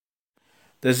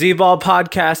The Z-Ball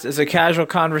podcast is a casual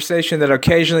conversation that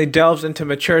occasionally delves into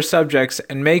mature subjects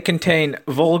and may contain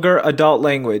vulgar adult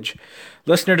language.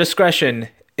 Listener discretion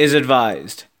is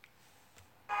advised.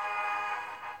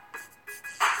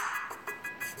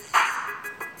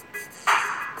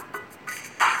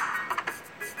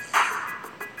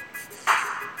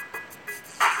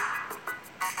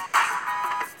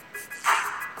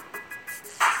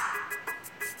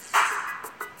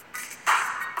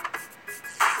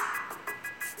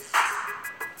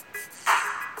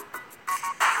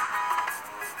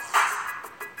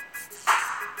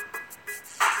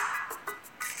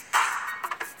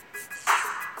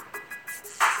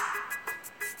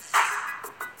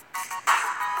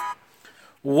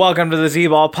 Welcome to the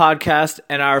Z-Ball podcast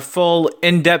and our full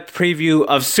in-depth preview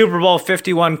of Super Bowl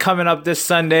 51 coming up this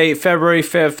Sunday, February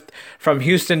 5th from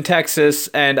Houston, Texas.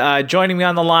 And joining me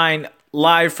on the line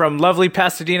live from lovely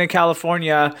Pasadena,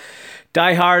 California,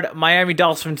 diehard Miami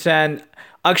Dolphins fan,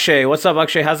 Akshay. What's up,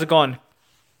 Akshay? How's it going?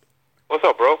 What's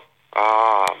up, bro?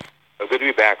 Good to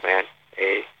be back, man.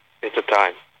 Hey, it's a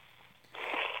time.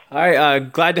 All right,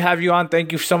 glad to have you on.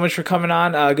 Thank you so much for coming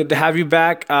on. Good to have you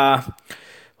back.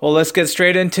 Well, let's get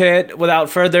straight into it. Without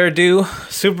further ado,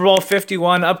 Super Bowl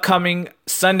 51 upcoming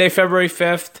Sunday, February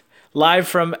 5th, live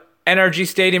from NRG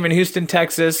Stadium in Houston,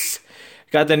 Texas.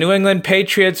 Got the New England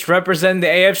Patriots representing the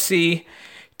AFC,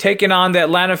 taking on the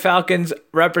Atlanta Falcons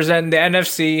representing the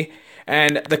NFC,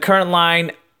 and the current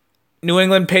line, New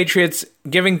England Patriots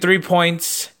giving 3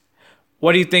 points.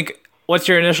 What do you think? What's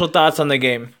your initial thoughts on the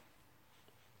game?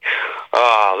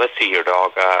 Let's see here,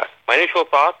 dog. My initial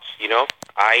thoughts,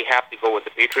 I have to go with the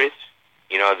Patriots.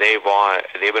 They've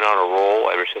been on a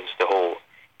roll ever since the whole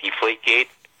Deflategate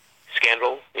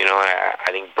scandal. I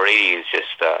think Brady is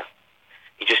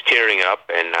he's just tearing it up,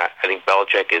 and I think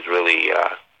Belichick is really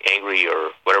angry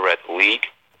or whatever at the league.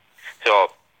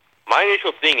 So my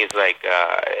initial thing is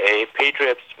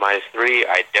Patriots -3.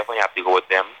 I definitely have to go with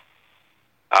them.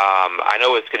 I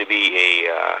know it's going to be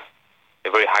a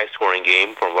very high-scoring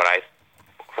game from what I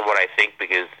think,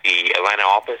 because the Atlanta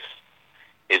offense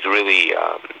is really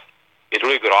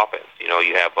good offense.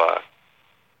 You have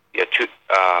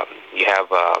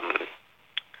a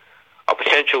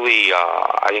potentially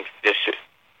I think there's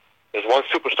one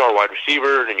superstar wide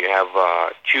receiver, and you have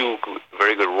two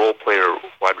very good role player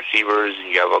wide receivers, and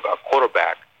you have a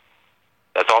quarterback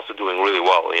that's also doing really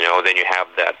well. Then you have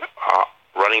that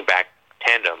running back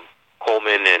tandem,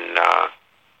 Coleman and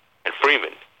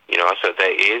Freeman. So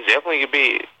that is definitely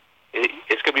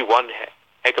it's gonna be one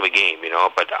heck of a game,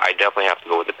 but I definitely have to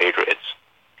go with the Patriots.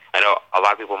 I know a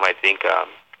lot of people might think I'm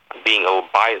being a little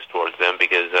biased towards them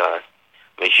because I'm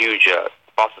a huge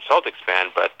Boston Celtics fan,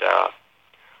 but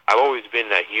I've always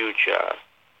been a huge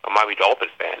Miami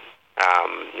Dolphins fan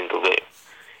in the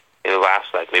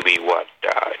last, 15,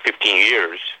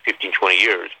 20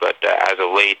 years. But as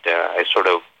of late, I sort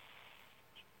of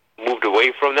moved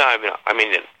away from that. I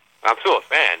mean, I'm still a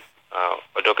fan,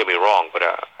 but don't get me wrong, but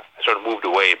I sort of moved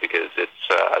away because the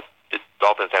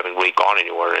Dolphins haven't really gone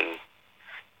anywhere, and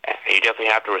you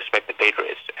definitely have to respect the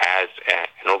Patriots as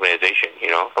an organization.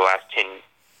 For the last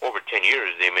over 10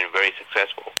 years, they've been very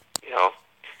successful.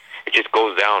 It just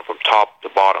goes down from top to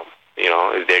bottom.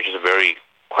 They're just a very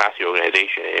classy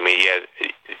organization.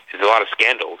 There's a lot of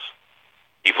scandals,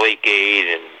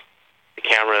 Deflategate and the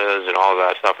cameras and all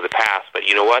that stuff in the past, but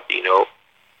you know what?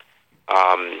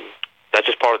 That's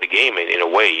just part of the game in a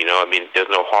way, there's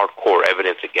no hardcore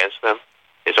evidence against them.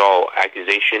 It's all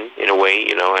accusation in a way,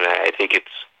 and I think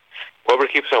it's whoever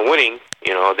keeps on winning,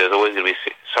 there's always going to be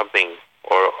something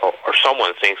or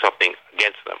someone saying something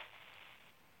against them.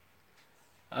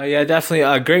 Yeah,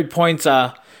 definitely. Great points.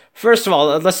 First of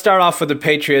all, let's start off with the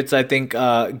Patriots. I think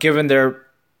given their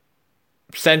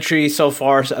century so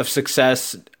far of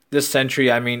success this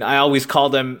century, I always call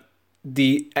them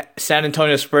the San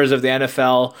Antonio Spurs of the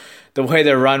NFL, the way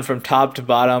they run from top to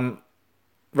bottom.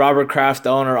 Robert Kraft,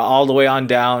 the owner, all the way on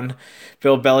down.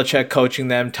 Bill Belichick coaching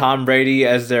them. Tom Brady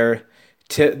as the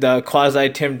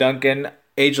quasi Tim Duncan,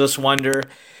 ageless wonder,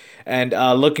 and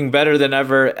looking better than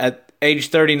ever at age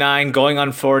 39, going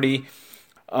on 40.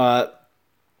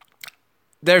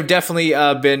 They've definitely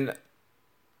been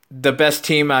the best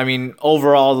team,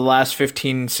 overall the last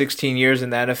 15, 16 years in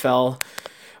the NFL.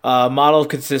 Model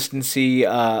consistency,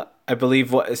 I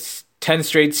believe, 10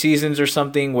 straight seasons or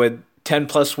something with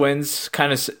 10-plus wins,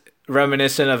 kind of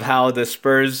reminiscent of how the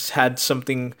Spurs had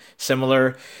something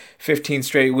similar, 15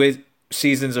 straight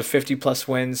seasons of 50-plus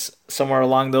wins, somewhere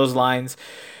along those lines.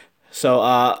 So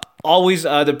always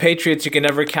the Patriots, you can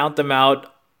never count them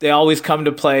out. They always come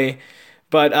to play.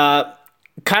 But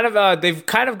they've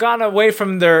kind of gone away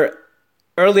from their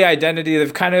early identity.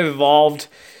 They've kind of evolved.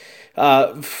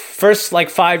 First, like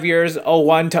 5 years,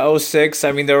 '01 to '06.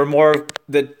 I mean, they were more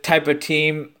the type of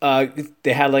team.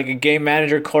 They had like a game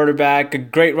manager, quarterback, a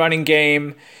great running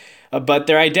game, but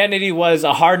their identity was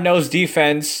a hard nosed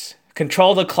defense,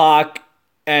 control the clock,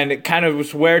 and it kind of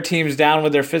was wear teams down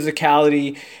with their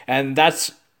physicality. And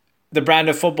that's the brand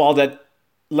of football that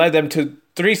led them to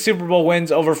three Super Bowl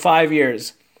wins over 5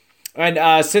 years.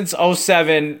 And since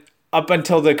 '07 up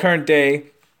until the current day,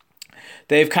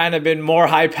 they've kind of been more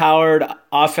high-powered,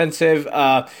 offensive,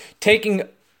 taking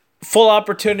full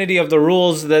opportunity of the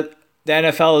rules that the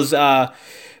NFL has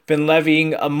been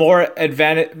levying, more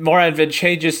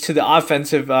advantageous to the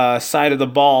offensive side of the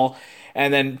ball.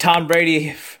 And then Tom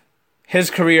Brady, his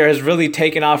career has really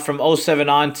taken off from '07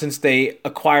 on since they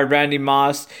acquired Randy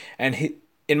Moss. And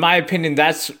in my opinion,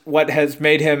 that's what has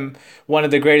made him one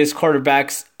of the greatest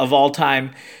quarterbacks of all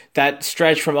time. That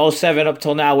stretch from '07 up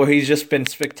till now where he's just been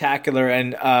spectacular,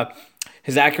 and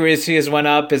his accuracy has went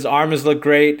up. His arm has looked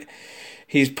great.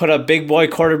 He's put up big boy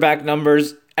quarterback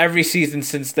numbers every season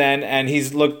since then, and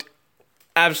he's looked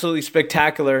absolutely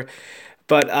spectacular.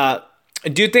 But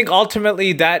do you think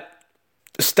ultimately that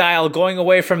style, going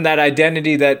away from that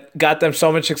identity that got them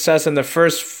so much success in the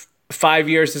first 5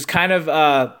 years, has kind of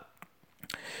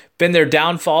been their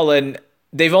downfall, and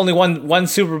they've only won one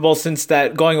Super Bowl since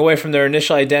that, going away from their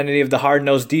initial identity of the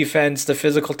hard-nosed defense, the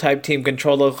physical type team,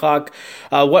 control the clock?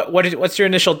 What's your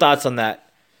initial thoughts on that?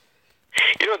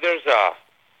 There's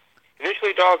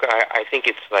initially, dog. I think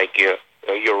it's like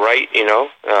you're right.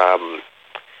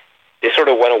 They sort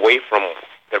of went away from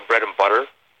their bread and butter,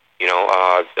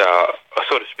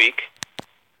 so to speak.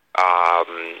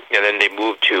 And then they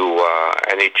moved to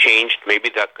and they changed. Maybe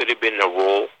that could have been a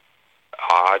role.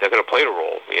 That could have played a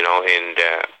role, in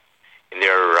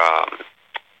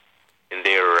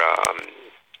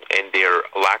their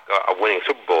lack of winning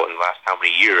Super Bowl in the last how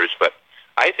many years. But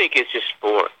I think it's just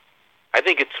more. I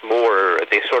think it's more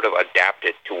they sort of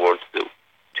adapted towards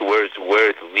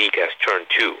where the league has turned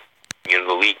to.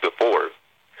 The league before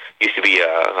used to be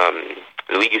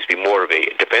the league used to be more of a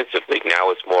defensive league.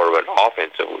 Now it's more of an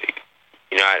offensive league.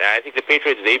 I think the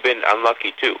Patriots, they've been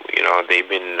unlucky too. They've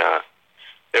been.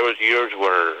 There was years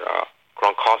where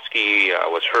Gronkowski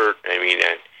was hurt. I mean,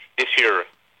 and this year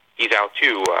he's out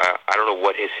too. I don't know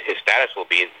what his status will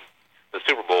be in the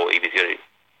Super Bowl, if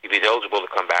he's eligible to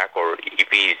come back or if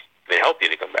he's been healthy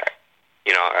to come back.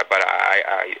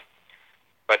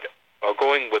 But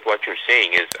going with what you're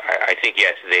saying is, I think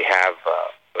yes, they have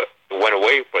went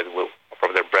away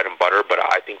from their bread and butter, but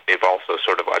I think they've also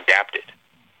sort of adapted,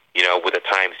 with the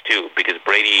times too. Because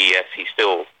Brady, yes, he's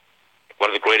still one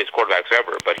of the greatest quarterbacks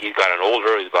ever, but he's gotten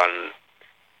older. He's gotten,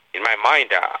 in my mind,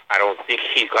 I don't think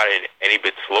he's gotten any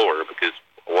bit slower because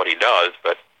of what he does,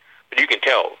 but you can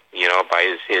tell,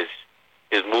 by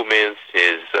his movements,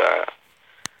 his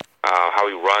how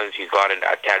he runs, he's gotten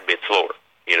a tad bit slower,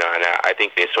 and I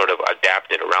think they sort of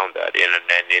adapted around that.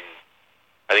 And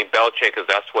I think Belichick,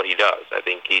 that's what he does. I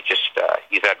think he's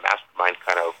that mastermind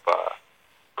kind of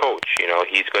coach.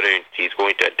 He's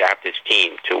going to adapt his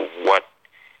team to what.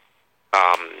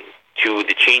 To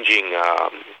the changing,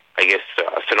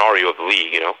 scenario of the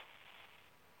league,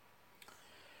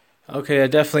 Okay,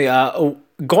 definitely.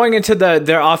 Going into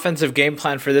their offensive game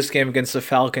plan for this game against the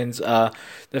Falcons, kind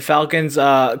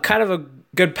of a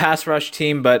good pass rush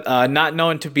team, but not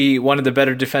known to be one of the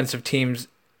better defensive teams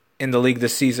in the league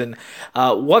this season.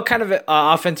 What kind of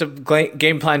offensive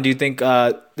game plan do you think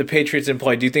the Patriots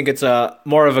employ? Do you think it's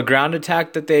more of a ground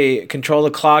attack that they control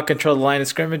the clock, control the line of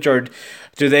scrimmage, or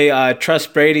do they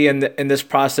trust Brady in this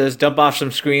process, dump off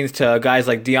some screens to guys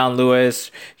like Deion Lewis,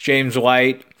 James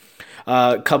White,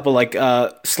 a couple like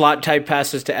slot type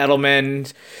passes to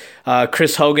Edelman?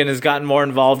 Chris Hogan has gotten more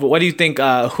involved. But what do you think?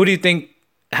 Who do you think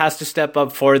has to step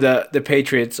up for the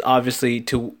Patriots, obviously,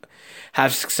 to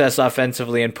have success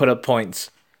offensively and put up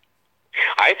points?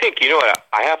 I think what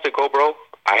I have to go, bro.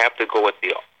 I have to go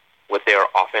with their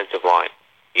offensive line.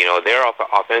 Their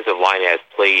offensive line has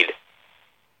played.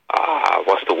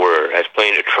 Has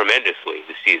played tremendously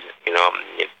this season.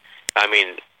 I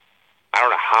mean, I don't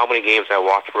know how many games I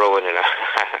watched, Rowan, and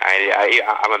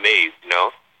I'm amazed.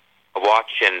 I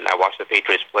watch the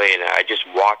Patriots play, and I just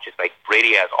watch. It's like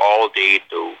Brady has all day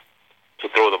to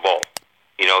throw the ball.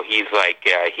 He's like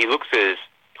he looks at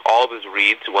all of his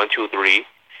reads 1, 2, 3.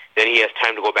 Then he has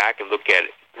time to go back and look at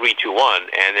 3, 2, 1,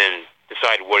 and then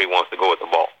decide where he wants to go with the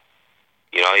ball.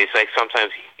 It's like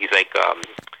sometimes he's like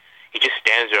he just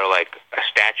stands there like a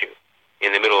statue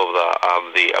in the middle of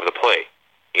the play.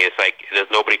 It's like there's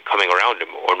nobody coming around him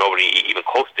or nobody even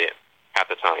close to him half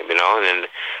the time, and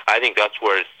I think that's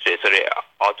where it's going to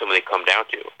ultimately come down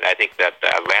to. And I think that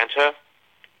Atlanta,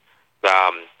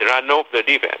 they're not known for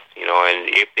their defense,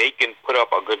 and if they can put up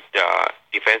a good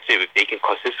defensive, if they can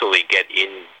consistently get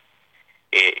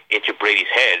into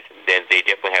Brady's head, then they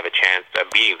definitely have a chance of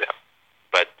beating them.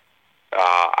 But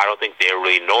I don't think they're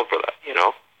really known for that,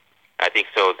 I think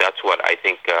so. That's what I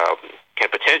think can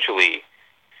potentially.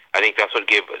 I think that's what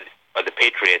give the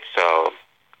Patriots a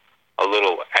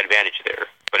little advantage there.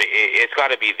 But it's got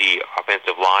to be the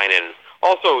offensive line, and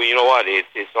also, you know what?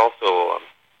 It's also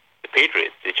the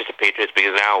Patriots. It's just the Patriots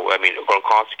because now,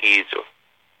 Gronkowski's.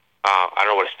 I don't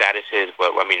know what his status is,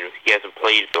 but he hasn't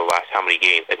played the last how many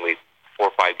games? I think 4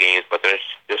 or 5 games, but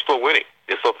they're still winning.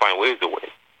 They still find ways to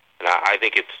win, and I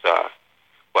think it's.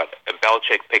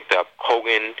 Belichick picked up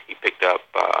Hogan. He picked up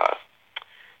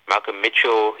Malcolm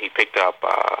Mitchell. He picked up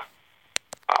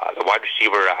the wide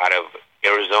receiver out of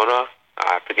Arizona.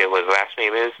 I forget what his last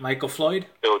name is. Michael Floyd?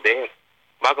 So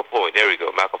Michael Floyd. There we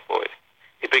go, Michael Floyd.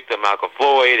 He picked up Malcolm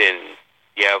Floyd, and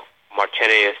you have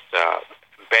Martinez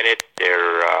Bennett,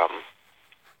 their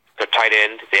tight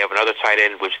end. They have another tight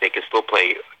end, which they can still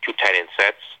play 2 tight end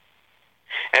sets.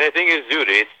 And the thing is, dude,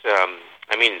 it's I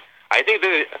think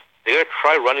they're going to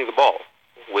try running the ball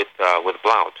with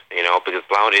Blount, because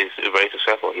Blount is very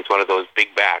successful. He's one of those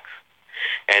big backs.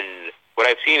 And what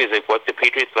I've seen is like what the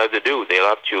Patriots love to do. They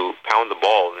love to pound the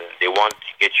ball. And they want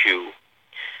to get you.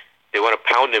 They want to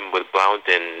pound him with Blount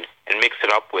and mix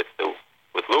it up with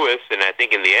Lewis. And I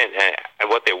think in the end, and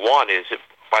what they want is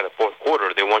by the fourth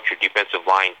quarter, they want your defensive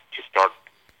line to start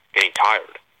getting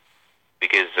tired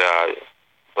because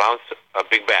Blount's a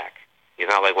big back. He's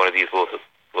not like one of these little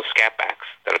scat backs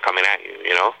that are coming at you.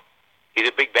 He's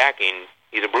a big back and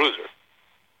he's a bruiser.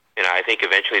 And I think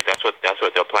eventually that's what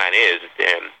their plan is.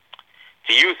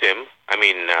 To use him,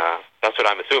 that's what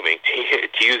I'm assuming.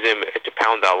 To use him to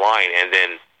pound that line and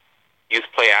then use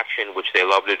play action, which they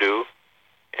love to do,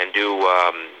 and do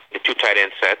the 2 tight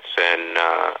end sets and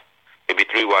maybe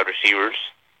 3 wide receivers,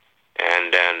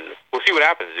 and then we'll see what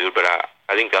happens, dude. But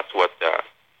I think that's what I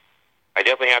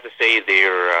definitely have to say.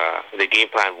 The game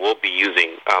plan will be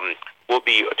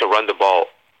to run the ball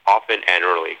often and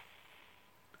early.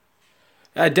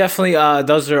 Definitely,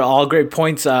 those are all great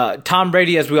points. Tom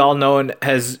Brady, as we all know,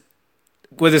 has,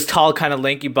 with his tall, kind of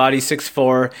lanky body,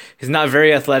 6'4", he's not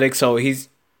very athletic, so he's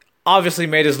obviously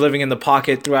made his living in the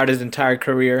pocket throughout his entire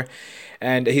career,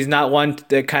 and he's not one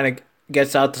that kind of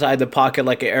gets outside the pocket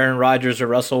like Aaron Rodgers or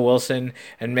Russell Wilson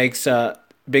and makes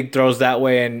big throws that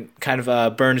way and kind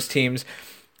of burns teams.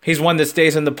 He's one that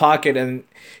stays in the pocket, and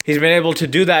he's been able to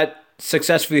do that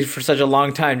successfully for such a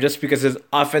long time just because his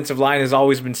offensive line has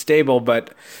always been stable.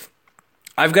 But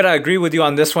I've got to agree with you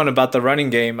on this one about the running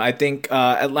game. I think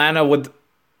Atlanta, with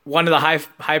one of the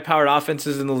high-powered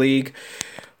offenses in the league,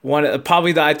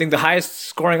 I think the highest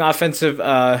scoring offensive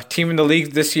team in the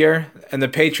league this year, and the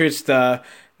Patriots, the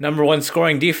number 1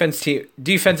 scoring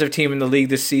defensive team in the league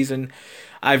this season.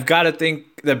 I've got to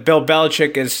think that Bill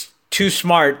Belichick is too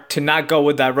smart to not go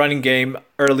with that running game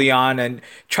early on and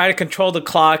try to control the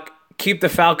clock, keep the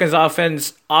Falcons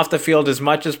offense off the field as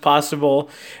much as possible.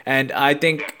 And I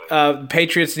think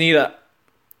Patriots need to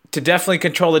definitely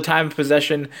control the time of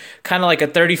possession, kind of like a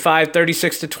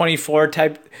 36-24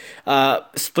 type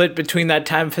split between that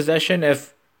time of possession.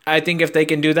 I think if they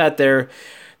can do that, they're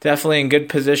definitely in good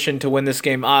position to win this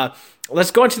game.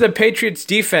 Let's go into the Patriots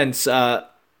defense.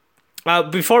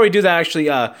 Before we do that, actually,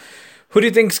 who do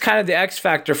you think is kind of the X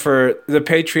factor for the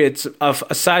Patriots,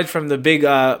 aside from the big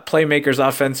playmakers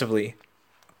offensively?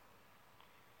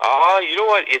 You know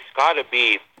what? It's got to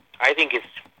be. I think it's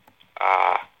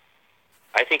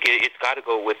got to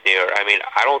go with their.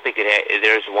 I don't think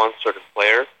there's one sort of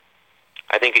player.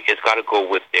 I think it's got to go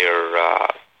with their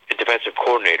defensive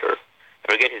coordinator. I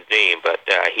forget his name, but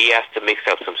he has to mix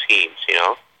up some schemes. He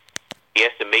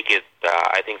has to make it.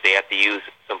 I think they have to use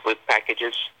some blitz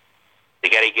packages. They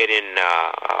got to get in.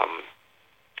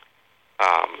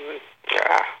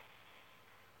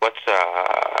 What's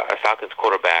Falcons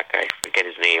quarterback? I forget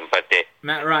his name, but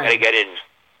Matt Ryan. Got to get in.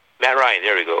 Matt Ryan.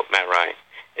 There we go, Matt Ryan.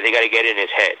 And they got to get in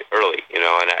his head early, and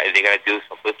they got to do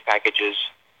some blitz packages.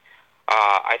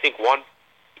 I think one.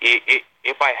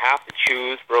 If I have to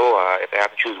choose, bro, if I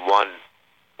have to choose one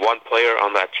player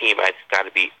on that team, it's got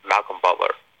to be Malcolm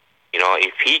Butler.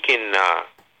 If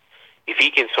he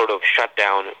can sort of shut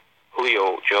down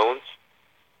Julio Jones,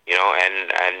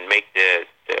 and make if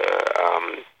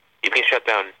he can shut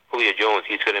down Julio Jones,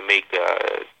 he's going to make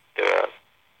the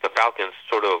Falcons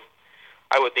sort of,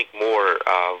 I would think, more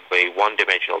of a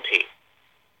one-dimensional team.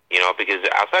 Because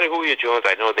outside of Julio Jones,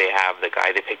 I know they have the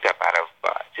guy they picked up out of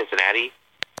Cincinnati.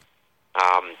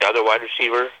 The other wide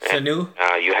receiver, and Sanu?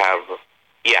 you have,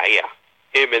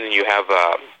 him, and then you have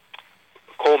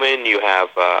Coleman, you have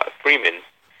Freeman.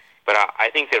 But I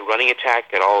think their running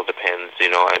attack, it all depends.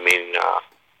 I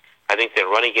think their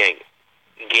running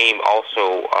game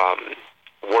also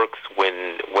works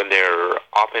when their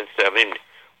offense.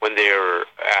 When their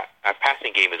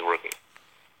passing game is working.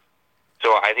 So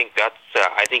I think that's.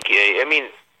 I think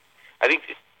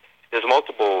there's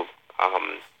multiple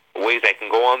ways I can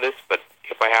go on this, but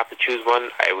if I have to choose one,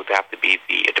 I would have to be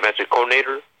the defensive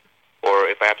coordinator, or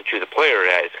if I have to choose a player,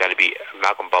 it's got to be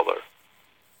Malcolm Butler.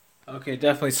 Okay,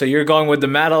 definitely. So you're going with the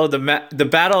battle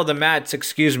of the Mats.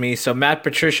 Excuse me. So Matt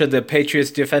Patricia, the Patriots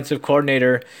defensive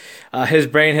coordinator, his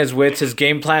brain, his wits, his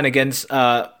game plan against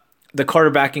the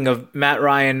quarterbacking of Matt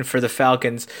Ryan for the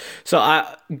Falcons. So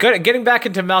getting back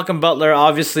into Malcolm Butler,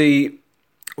 obviously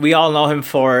we all know him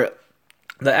for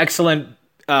the excellent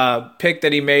pick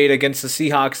that he made against the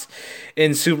Seahawks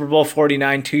in Super Bowl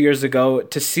 49 2 years ago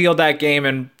to seal that game,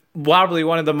 and probably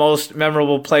one of the most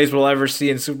memorable plays we'll ever see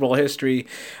in Super Bowl history.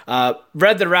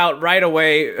 Read the route right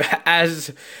away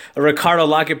as Ricardo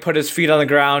Lockett put his feet on the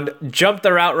ground, jumped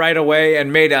the route right away,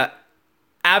 and made a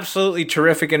absolutely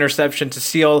terrific interception to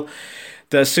seal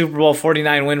the Super Bowl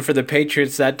 49 win for the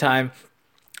Patriots that time.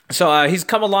 So he's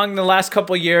come along in the last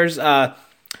couple of years, standing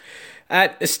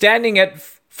at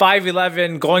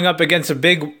 5'11", going up against a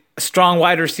big, strong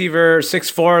wide receiver,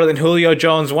 6'4", and Julio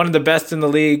Jones, one of the best in the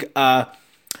league. How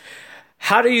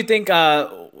do you think,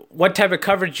 what type of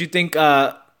coverage do you think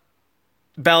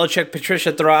Belichick,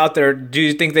 Patricia throw out there? Do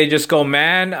you think they just go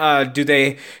man? Do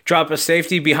they drop a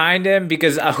safety behind him?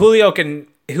 Because Julio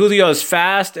is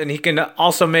fast, and he can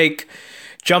also make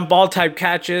jump ball type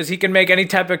catches. He can make any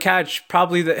type of catch.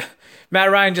 Probably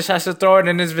Matt Ryan just has to throw it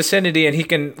in his vicinity, and he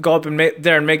can go up and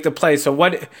make the play. So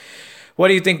what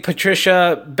do you think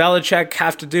Patricia, Belichick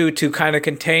have to do to kind of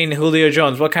contain Julio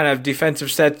Jones? What kind of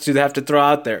defensive sets do they have to throw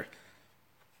out there?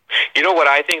 You know what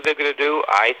I think they're going to do?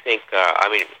 I think,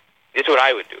 this is what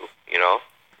I would do,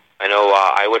 I know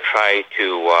I would try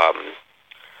to,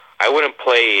 I wouldn't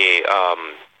play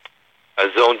a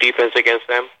zone defense against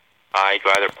them. I'd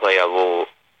rather play a little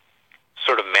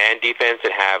sort of man defense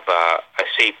and have a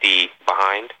safety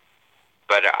behind.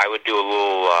 But I would do a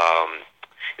little,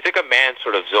 it's like a man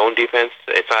sort of zone defense.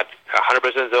 It's not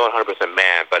 100% zone, 100%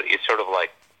 man, but it's sort of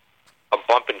like a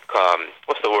bump and,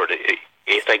 what's the word?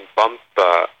 It's like bump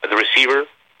the receiver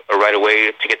right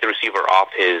away to get the receiver off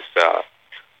his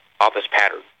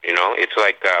pattern. It's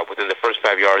like within the first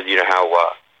 5 yards. You know how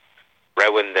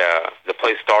right when the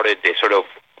play started, they sort of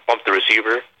bumped the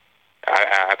receiver.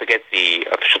 I forget the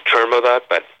official term of that,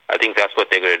 but I think that's what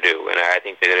they're going to do, and I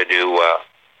think they're going to do.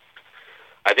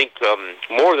 I think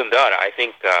more than that, I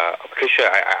think Patricia.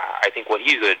 I think what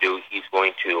he's going to do, he's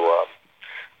going to.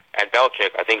 At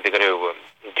Belichick, I think they're going to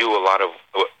do a lot of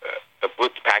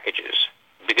blitz packages,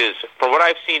 because from what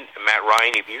I've seen, Matt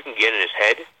Ryan, if you can get in his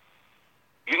head,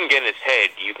 you can get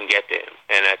to him,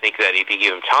 and I think that if you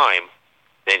give him time,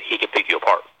 then he can pick you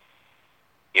apart.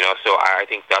 So I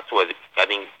think that's what I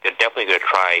think they're definitely going to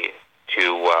try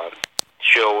to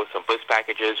show some blitz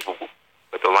packages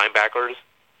with the linebackers,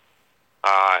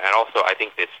 and also I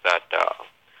think it's that.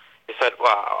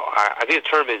 I think the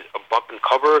term is a bump and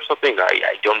cover or something.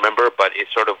 I don't remember, but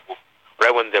it's sort of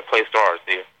right when the play starts.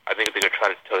 I think they're going to try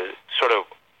to sort of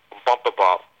bump the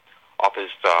ball off his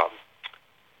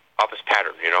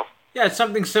pattern. Yeah, it's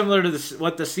something similar to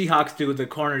what the Seahawks do with the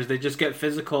corners. They just get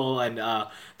physical, and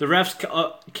the refs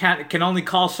can only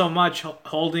call so much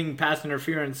holding pass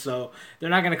interference, so they're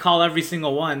not going to call every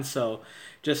single one. So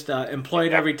just employ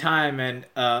it every time, and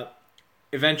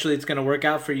eventually it's going to work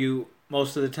out for you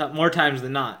most of the time, more times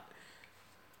than not.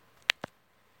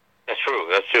 That's true.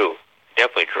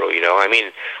 Definitely true.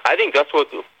 I think that's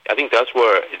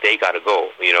where they got to go.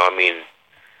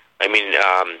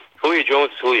 Julio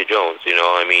Jones is Julio Jones.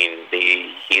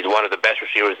 He's one of the best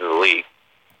receivers in the league.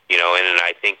 And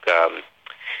I think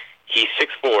he's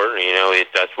 6'4".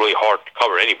 That's really hard to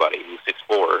cover anybody who's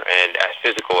 6'4" and as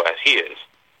physical as he is.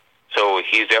 So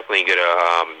he's definitely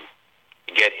gonna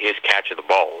get his catch of the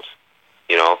balls.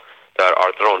 That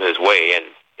are thrown his way, and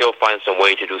he'll find some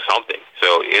way to do something.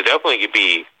 So it definitely could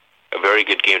be a very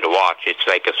good game to watch. It's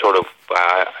like a sort of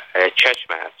a chess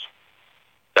match.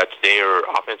 That's their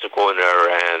offensive coordinator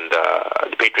and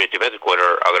the Patriots defensive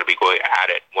coordinator are going to be going at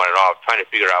it one and off, trying to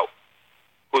figure out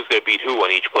who's going to beat who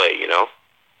on each play.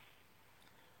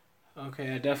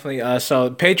 Okay, definitely.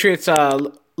 So Patriots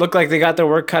look like they got their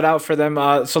work cut out for them.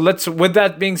 So with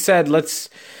that being said, let's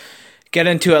get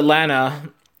into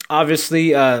Atlanta.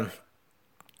 Obviously,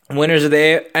 winners of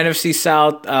the NFC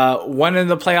South, won in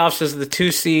the playoffs as the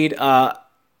 2 seed,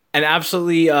 and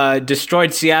absolutely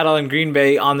destroyed Seattle and Green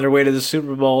Bay on their way to the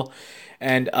Super Bowl.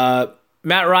 And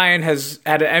Matt Ryan has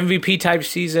had an MVP type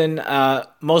season.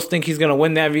 Most think he's going to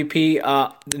win the MVP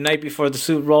the night before the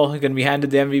Super Bowl. He's going to be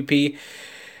handed the MVP.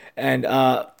 And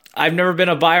I've never been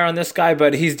a buyer on this guy,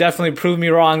 but he's definitely proved me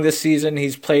wrong this season.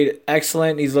 He's played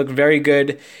excellent. He's looked very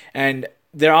good. And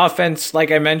their offense,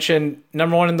 like I mentioned,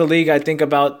 number one in the league, I think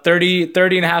about 30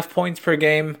 and a half points per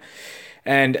game.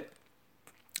 And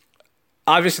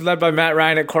obviously led by Matt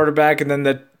Ryan at quarterback, and then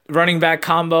the running back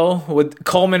combo with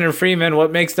Coleman and Freeman.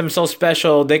 What makes them so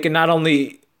special, they're not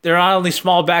only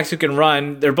small backs who can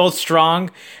run, they're both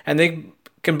strong, and they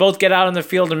can both get out on the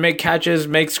field and make catches,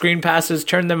 make screen passes,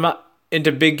 turn them up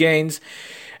into big gains.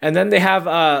 And then they have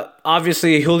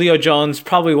obviously Julio Jones,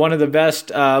 probably one of the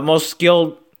best, most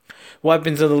skilled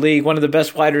weapons in the league, one of the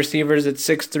best wide receivers at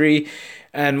 6'3",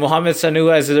 and Mohamed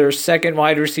Sanu as their second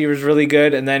wide receiver is really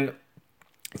good. And then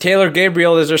Taylor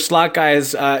Gabriel as their slot guy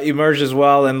has emerged as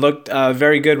well and looked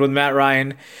very good with Matt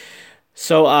Ryan.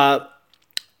 So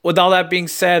with all that being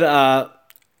said,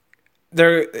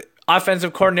 their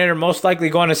offensive coordinator most likely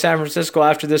going to San Francisco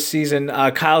after this season,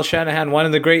 Kyle Shanahan, one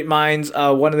of the great minds,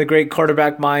 one of the great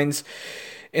quarterback minds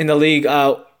in the league.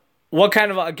 What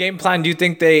kind of a game plan do you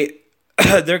think they're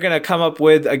going to come up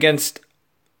with against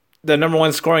the number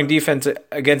one scoring defense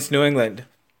against New England?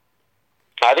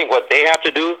 I think what they have to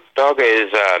do, Doug,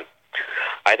 is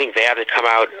I think they have to come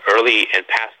out early and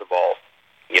pass the ball.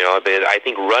 I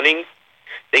think running,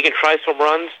 they can try some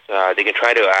runs. They can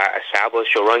try to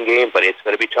establish a run game, but it's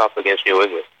going to be tough against New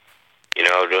England.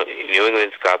 New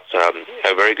England's got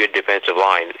a very good defensive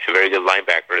line, very good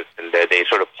linebackers, and they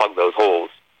sort of plug those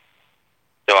holes.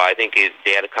 So I think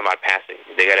they had to come out passing.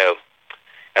 They got to.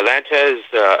 Atlanta's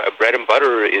bread and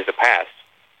butter is the pass,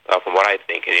 from what I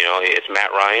think. And, it's Matt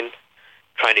Ryan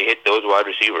trying to hit those wide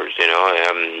receivers,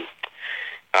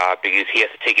 because he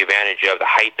has to take advantage of the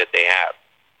height that they have,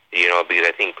 because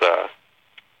I think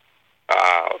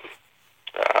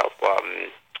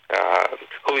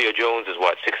Julio Jones is,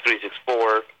 6'3",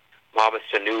 6'4", Mohamed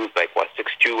Sanu is,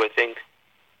 6'2", I think.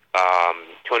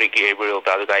 Tony Gabriel,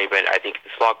 the other guy, I think the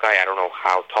slot guy, I don't know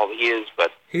how tall he is,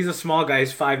 but... He's a small guy,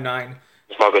 he's 5'9".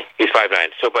 He's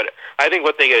 5'9". So, but I think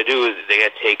what they got to do is they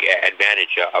got to take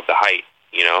advantage of the height,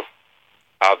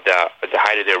 of the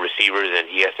height of their receivers, and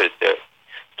he has to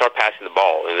start passing the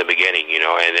ball in the beginning,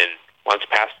 and then once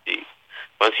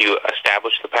you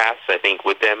establish the pass, I think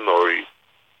with them or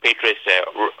Patriots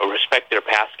respect their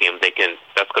pass game,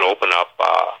 that's going to open up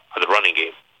the running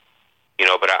game,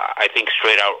 But I think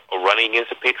straight out running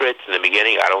against the Patriots in the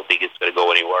beginning, I don't think it's going to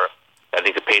go anywhere. I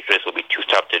think the Patriots will be too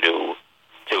tough to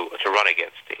run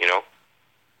against,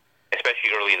 especially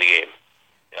early in the game.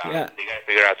 They got to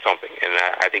figure out something, and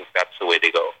I think that's the way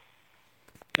they go.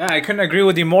 Yeah, I couldn't agree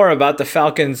with you more about the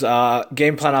Falcons'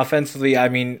 game plan offensively. I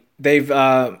mean, they've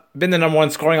been the number one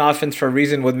scoring offense for a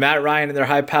reason with Matt Ryan and their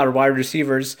high-powered wide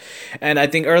receivers. And I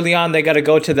think early on they got to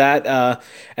go to that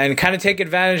and kind of take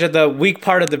advantage of the weak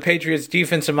part of the Patriots'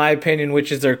 defense, in my opinion,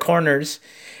 which is their corners.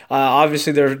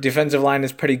 Obviously, their defensive line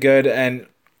is pretty good and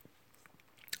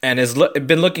has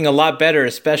been looking a lot better,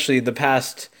 especially the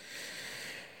past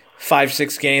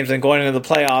 5-6 games and going into the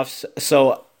playoffs.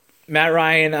 So Matt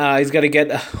Ryan, he's got to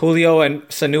get Julio and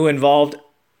Sanu involved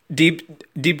deep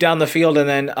down the field, and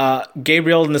then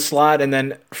Gabriel in the slot, and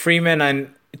then Freeman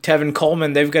and Tevin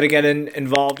Coleman, they've got to get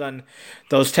involved on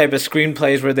those type of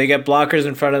screenplays where they get blockers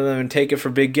in front of them and take it for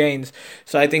big gains.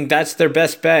 So I think that's their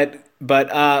best bet.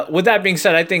 But with that being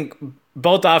said, I think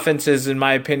both offenses, in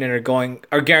my opinion,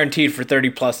 are guaranteed for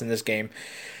 30+ in this game,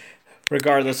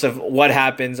 regardless of what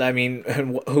happens. I mean,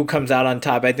 who comes out on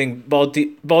top? I think both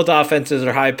offenses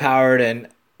are high powered, and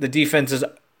the defenses,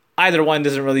 either one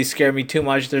doesn't really scare me too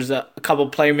much. There's a couple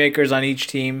playmakers on each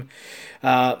team.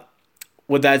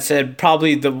 With that said,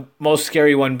 probably the most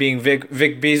scary one being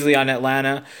Vic Beasley on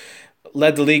Atlanta.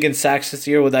 Led the league in sacks this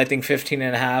year with, I think,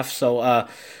 15.5. So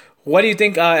what do you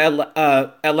think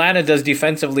Atlanta does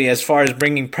defensively as far as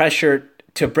bringing pressure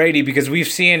to Brady? Because we've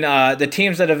seen the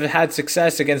teams that have had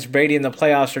success against Brady in the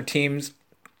playoffs are teams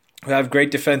who have great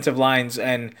defensive lines.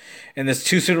 And in this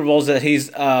 2 Super Bowls that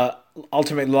he's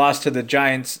ultimately lost to the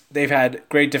Giants, they've had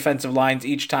great defensive lines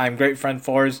each time, great front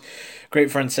fours,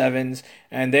 great front sevens,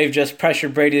 and they've just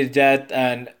pressured Brady to death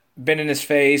and been in his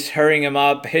face, hurrying him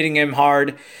up, hitting him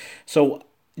hard. So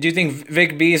do you think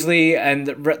Vic Beasley and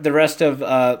the rest of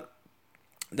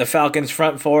the Falcons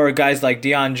front four, guys like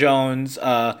Deion Jones,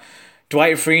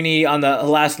 Dwight Freeney on the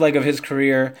last leg of his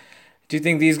career, do you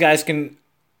think these guys can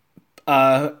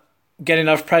get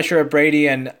enough pressure at Brady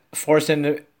and force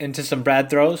into some Brad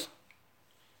throws?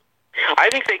 I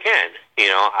think they can.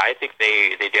 I think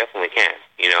they definitely can.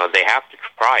 They have to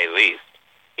try at least.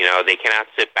 They cannot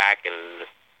sit back and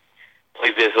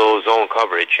play this little zone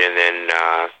coverage and then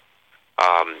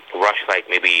rush like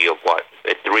maybe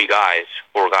three guys,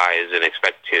 four guys, and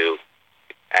expect to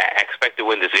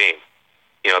win this game.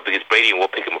 Because Brady will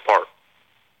pick them apart.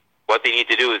 What they need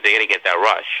to do is they got to get that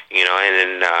rush. And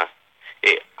then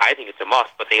I think it's a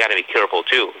must, but they got to be careful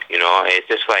too. It's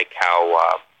just like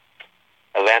how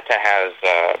Atlanta has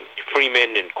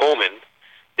Freeman and Coleman.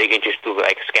 They can just do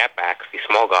like scat backs, these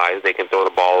small guys. They can throw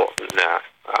the ball.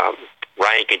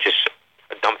 Ryan can just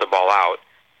dump the ball out,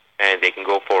 and they can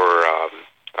go for.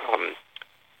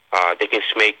 They can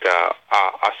just make a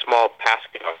small pass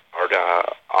or a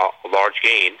large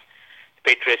gain.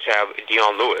 The Patriots have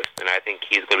Dion Lewis, and I think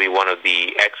he's going to be one of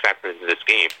the X factors in this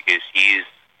game because he's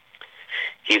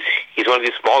one of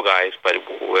these small guys, but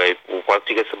once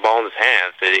he gets the ball in his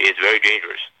hands, it's very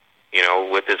dangerous.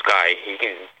 With this guy,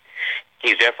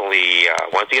 he's definitely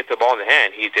once he gets the ball in the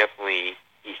hand, he can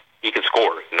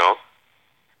score.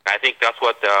 I think that's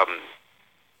what the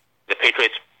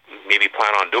Patriots maybe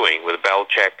plan on doing with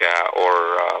Belichick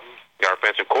or their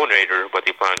offensive coordinator. What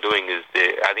they plan on doing is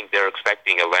I think they're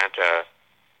expecting Atlanta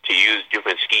to use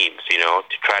different schemes,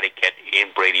 to try to get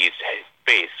in Brady's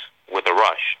face with a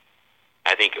rush.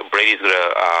 I think Brady's going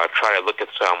to try to look at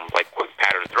some like quick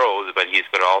pattern throws, but he's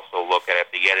going to also look at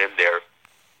if they get in there,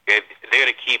 they're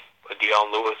going to keep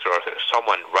Dion Lewis or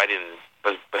someone right in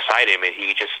beside him, and he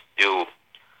can just do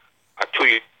a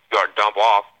 2-yard dump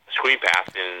off screen pass,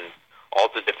 and all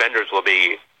the defenders will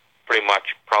be pretty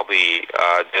much probably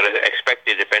going to expect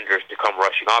the defenders to come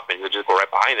rushing up, and he'll just go right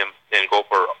behind them and go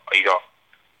for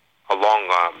a long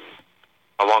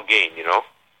gain.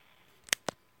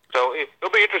 So it'll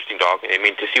be interesting, dog.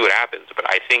 To see what happens. But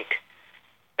I think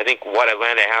what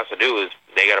Atlanta has to do is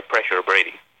they got to pressure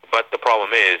Brady. But the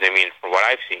problem is, from what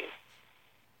I've seen,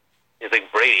 it's like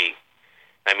Brady.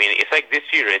 It's like this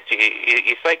year.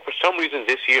 It's like for some reason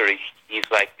this year he's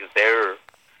like their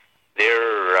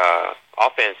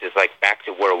offense is like back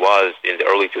to where it was in the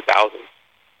early 2000s,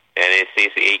 and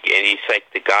he's like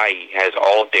the guy has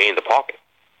all day in the pocket.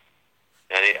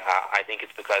 And I think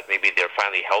it's because maybe they're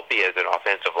finally healthy as an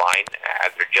offensive line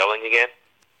as they're gelling again.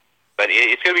 But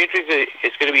it's going to be interesting.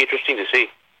 It's going to be interesting to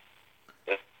see,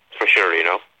 for sure.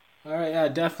 All right, yeah,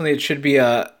 definitely. It should be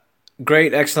a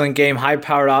great, excellent game.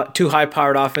 Two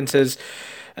high-powered offenses,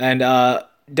 and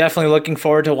definitely looking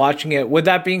forward to watching it. With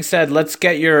that being said, let's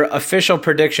get your official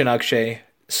prediction, Akshay.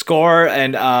 Score,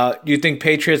 and do you think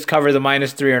Patriots cover the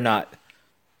 -3 or not?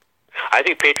 I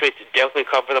think Patriots definitely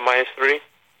cover the -3.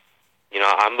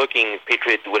 I'm looking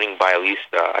Patriots winning by at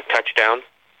least a touchdown,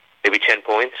 maybe 10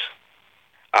 points.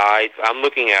 I'm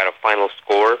looking at a final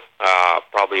score,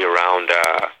 probably around,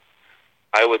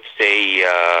 I would say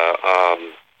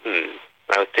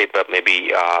about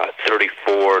maybe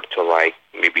 34 to like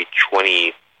maybe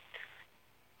 20,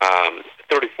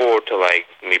 34 to like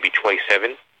maybe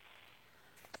 27.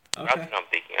 Okay. That's what I'm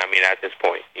thinking. At this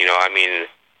point,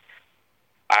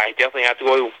 I definitely have to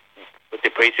go with the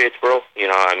Patriots, bro.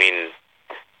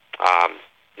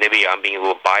 Maybe I'm being a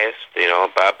little biased,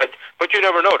 but you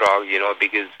never know, dog.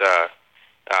 Because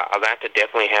Atlanta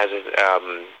definitely has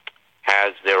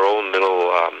their own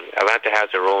little. Atlanta has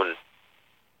their own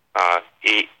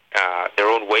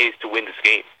ways to win this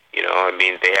game.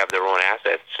 They have their own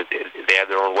assets. They have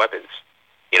their own weapons.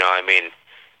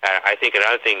 I think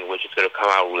another thing which is going to come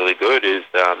out really good is,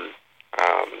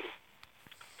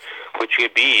 which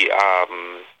could be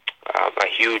a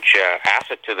huge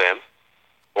asset to them,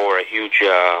 or a huge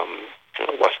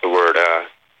what's the word?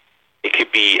 It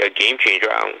could be a game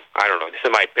changer. I don't know. This is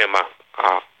my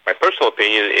personal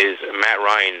opinion. Is Matt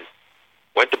Ryan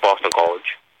went to Boston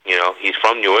College. He's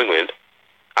from New England.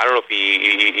 I don't know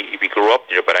if he grew up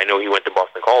there, but I know he went to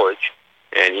Boston College,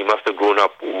 and he must have grown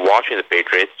up watching the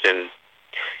Patriots. And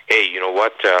hey, you know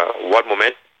what? What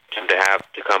momentum to have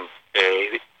to come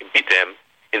beat them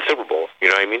in Super Bowl. You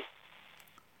know what I mean?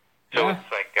 So Yeah.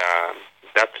 it's like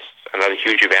that's another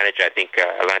huge advantage I think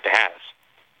Atlanta has,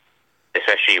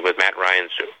 especially with Matt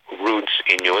Ryan's roots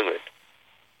in New England.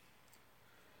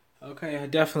 Okay,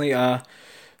 definitely.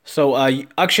 So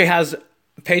Akshay has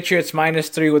Patriots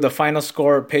 -3 with a final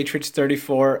score: Patriots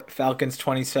 34, Falcons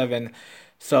 27.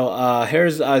 So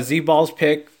here's Z-Ball's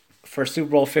pick for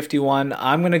Super Bowl 51.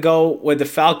 I'm gonna go with the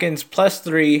Falcons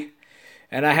 +3,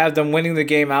 and I have them winning the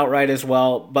game outright as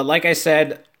well. But like I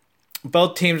said,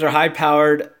 both teams are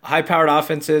high-powered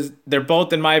offenses. They're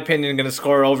both, in my opinion, going to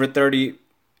score over 30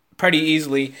 pretty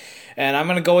easily. And I'm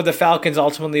going to go with the Falcons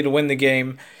ultimately to win the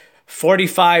game.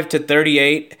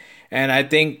 45-38. And I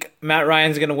think Matt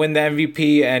Ryan's going to win the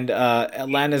MVP, and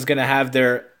Atlanta's going to have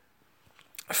their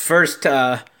first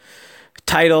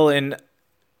title in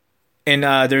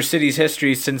their city's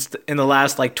history since in the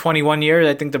last like 21 years.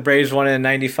 I think the Braves won it in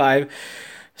 '95.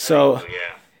 So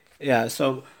yeah.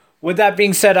 So with that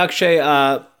being said, Akshay,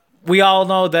 we all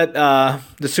know that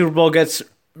the Super Bowl gets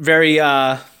very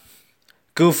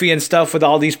goofy and stuff with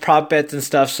all these prop bets and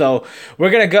stuff. So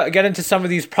we're gonna get into some of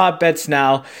these prop bets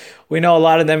now. We know a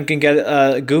lot of them can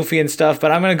get goofy and stuff,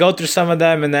 but I'm gonna go through some of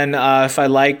them, and then if I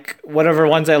like whatever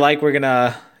ones I like, we're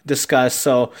gonna discuss.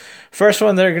 So first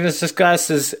one they're gonna discuss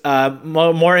is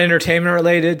more entertainment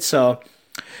related. So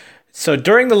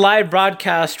during the live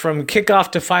broadcast from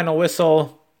kickoff to final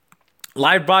whistle,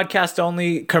 live broadcast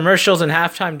only, commercials and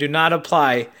halftime do not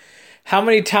apply. How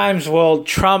many times will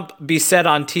Trump be said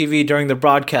on TV during the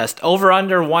broadcast? Over,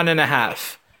 under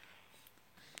 1.5.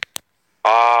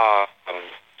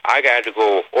 I got to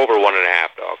go over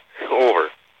 1.5, dog. Over.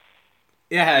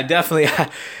 Yeah, definitely.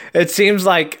 It seems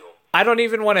like I don't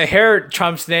even want to hear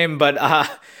Trump's name, but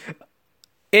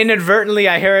inadvertently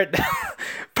I hear it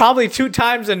probably 2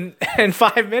 times in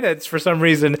 5 minutes for some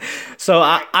reason. So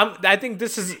I think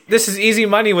this is easy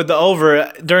money with the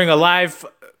over during a live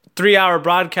 3-hour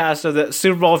broadcast of the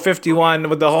Super Bowl 51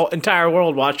 with the whole entire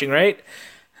world watching, right?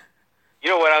 You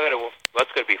know what's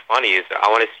gonna be funny is I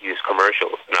want to see these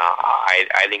commercials. Now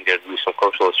I think there'll be some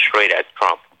commercials straight at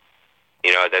Trump.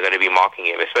 You know, they're gonna be mocking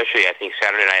him. Especially I think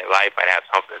Saturday Night Live might have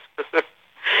something.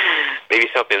 Maybe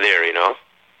something there, you know.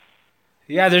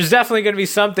 Yeah, there's definitely going to be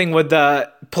something with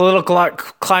the political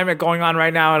climate going on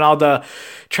right now and all the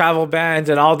travel bans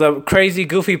and all the crazy,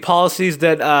 goofy policies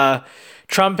that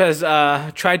Trump has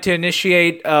tried to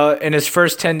initiate in his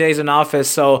first 10 days in office.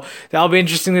 So that'll be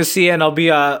interesting to see, and it'll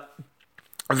be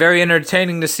very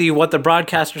entertaining to see what the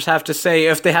broadcasters have to say,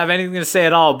 if they have anything to say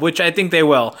at all, which I think they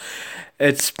will.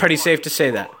 It's pretty safe to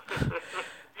say that.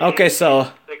 Okay,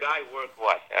 so... The guy worked,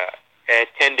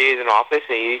 10 days in office,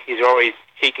 and he's already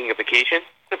taking a vacation.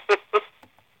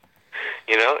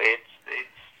 You know,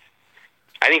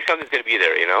 I think something's going to be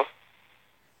there, you know?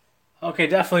 Okay,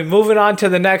 definitely. Moving on to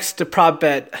the next prop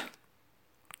bet.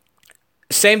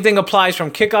 Same thing applies from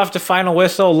kickoff to final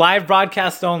whistle, live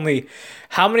broadcast only.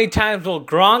 How many times will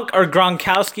Gronk or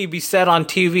Gronkowski be said on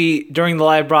TV during the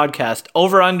live broadcast?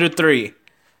 Over, under 3?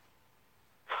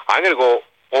 I'm going to go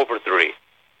over 3.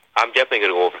 I'm definitely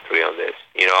going to go over 3 on this.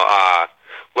 You know,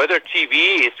 whether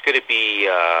TV, it's going to be,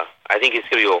 I think it's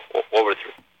going to be over 3.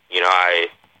 You know,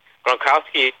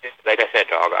 Gronkowski, like I said,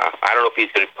 dog, I don't know if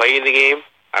he's going to play in the game.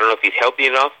 I don't know if he's healthy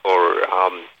enough, or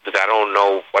because I don't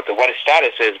know what his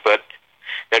status is, but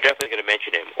they're definitely going to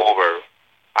mention him over.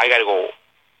 I got to go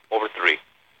over 3.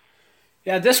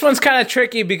 Yeah, this one's kind of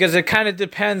tricky because it kind of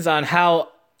depends on how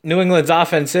New England's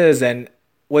offense is, and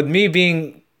with me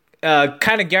being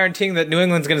kind of guaranteeing that New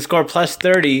England's going to score plus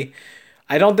 30,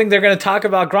 I don't think they're going to talk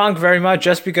about Gronk very much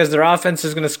just because their offense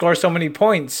is going to score so many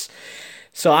points.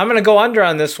 So I'm going to go under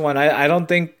on this one. I don't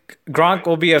think Gronk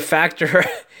will be a factor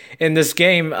in this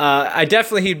game. I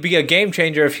definitely he'd be a game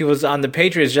changer if he was on the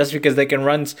Patriots just because they can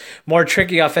run more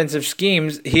tricky offensive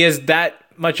schemes. He is that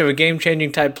much of a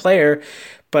game-changing type player,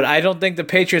 but I don't think the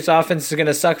Patriots offense is going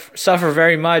to suffer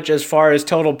very much as far as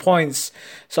total points.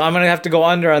 So I'm going to have to go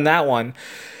under on that one.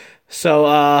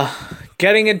 So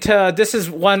getting into, this is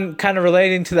one kind of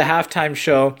relating to the halftime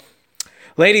show.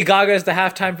 Lady Gaga is the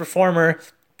halftime performer.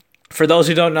 For those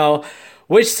who don't know,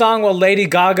 which song will Lady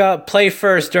Gaga play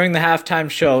first during the halftime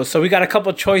show? So we got a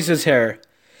couple choices here.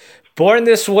 Born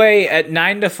This Way at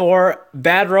 9-4,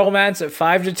 Bad Romance at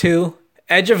 5-2,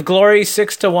 Edge of Glory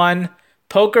 6-1,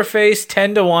 Poker Face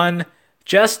 10-1,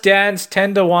 Just Dance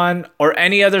 10-1, or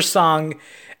any other song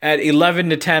at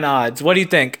 11-10 odds. What do you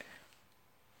think?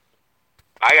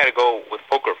 I got to go with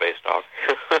Poker Face, dog.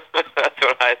 That's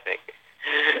what I think.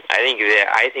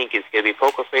 I think it's going to be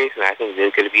Poker Face, and I think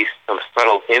there's going to be some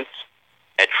subtle hints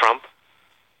at Trump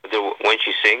when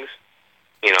she sings.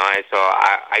 You know, so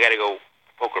I got to go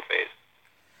Poker Face.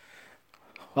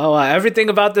 Well, everything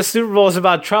about the Super Bowl is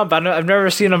about Trump. I've never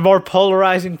seen a more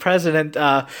polarizing president.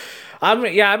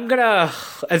 I'm gonna.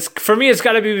 For me, it's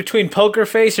got to be between Poker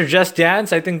Face or Just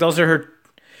Dance. I think those are her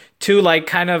two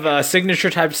kind of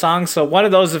signature type songs. So one of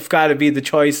those have got to be the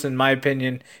choice, in my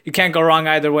opinion. You can't go wrong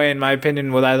either way, in my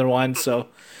opinion, with either one. So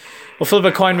we'll flip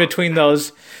a coin between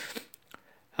those.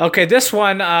 Okay, this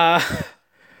one,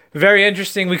 very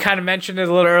interesting. We kind of mentioned it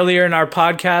a little earlier in our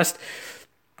podcast.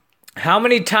 How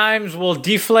many times will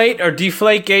Deflate or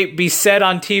Deflategate be said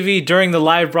on TV during the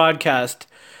live broadcast?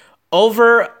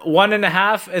 Over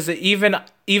 1.5 is it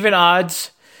even odds.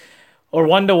 or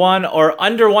 1-1, or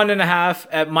under 1.5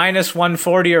 at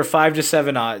 -140 or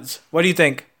 5-7 odds. What do you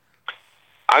think?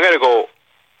 I'm gonna go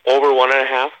over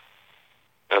 1.5.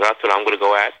 That's what I'm gonna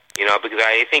go at. Because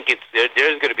I think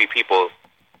there's gonna be people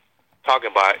talking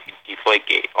about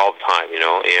Deflategate all the time.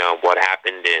 What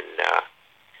happened, and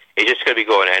it's just gonna be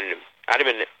going. And I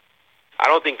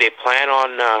don't think they plan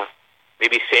on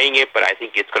maybe saying it, but I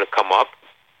think it's gonna come up.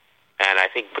 And I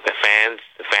think with the fans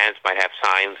might have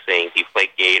signs saying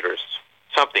Deflategate or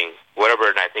something, whatever.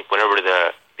 And I think whenever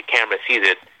the camera sees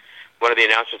it, one of the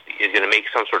announcers is going to make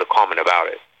some sort of comment about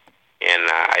it. And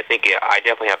I think I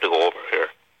definitely have to go over here.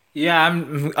 Yeah,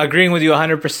 I'm agreeing with you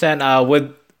 100%.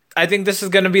 I think this is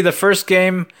going to be the first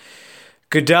game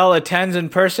Goodell attends in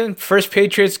person, first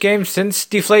Patriots game since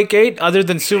Deflategate, other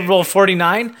than Super Bowl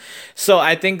 49. So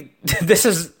I think this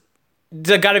is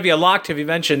got to be a lock to be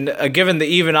mentioned, given the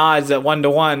even odds at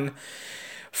 1-1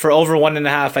 for over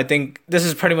 1.5. I think this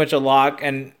is pretty much a lock,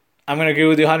 and I'm going to agree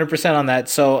with you 100% on that.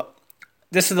 So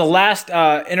this is the last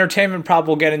entertainment prop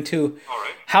we'll get into. All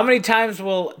right. How many times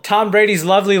will Tom Brady's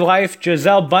lovely wife,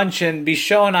 Gisele Bündchen, be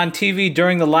shown on TV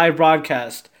during the live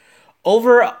broadcast?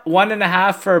 Over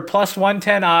 1.5 for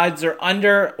 +110 odds, or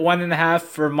under 1.5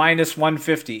 for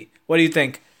 -150? What do you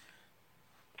think?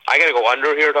 I gotta go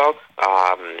under here, dog.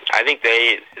 I think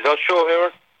they'll show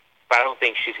her, but I don't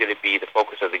think she's gonna be the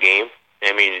focus of the game.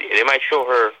 I mean, they might show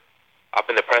her up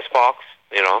in the press box,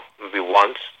 maybe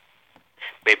once,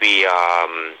 maybe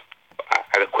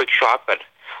at a quick shot, but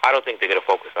I don't think they're gonna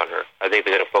focus on her. I think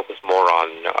they're gonna focus more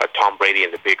on Tom Brady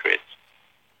and the Patriots.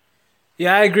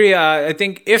 Yeah, I agree. I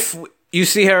think if you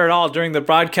see her at all during the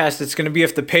broadcast, it's going to be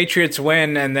if the Patriots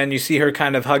win, and then you see her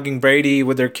kind of hugging Brady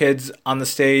with their kids on the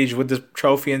stage with the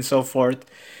trophy and so forth.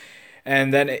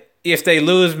 And then if they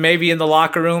lose, maybe in the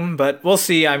locker room, but we'll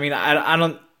see. I mean,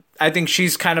 I think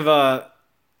she's kind of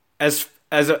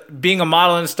being a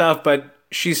model and stuff, but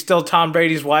she's still Tom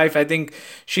Brady's wife. I think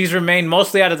she's remained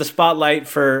mostly out of the spotlight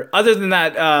other than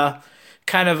that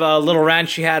kind of a little rant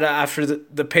she had after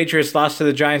the Patriots lost to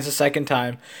the Giants the second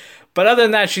time. But other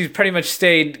than that, she's pretty much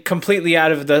stayed completely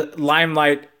out of the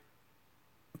limelight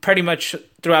pretty much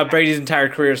throughout Brady's entire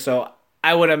career. So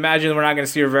I would imagine we're not going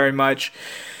to see her very much.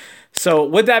 So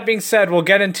with that being said, we'll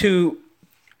get into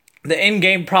the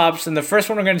in-game props. And the first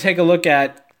one we're going to take a look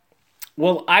at,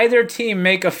 will either team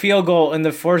make a field goal in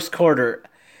the first quarter?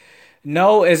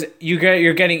 No is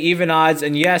you're getting even odds,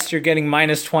 and yes, you're getting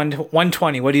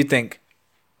 -120. What do you think?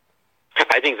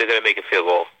 I think they're going to make a field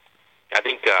goal.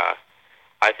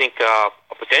 I think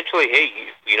potentially, hey,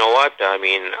 you know what? I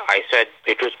mean, I said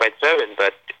Patriots by 7,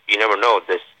 but you never know.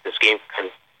 This game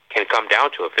can come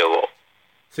down to a field goal.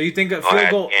 So you think a field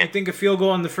goal? You think a field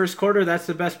goal in the first quarter? That's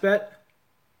the best bet.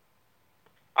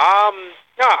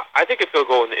 No, I think a field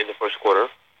goal in the first quarter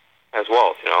as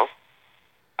well.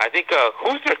 I think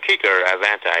who's their kicker?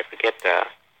 Atlanta, I forget.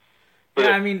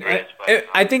 Yeah, I mean,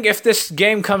 I think if this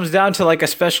game comes down to like a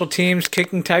special teams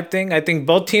kicking type thing, I think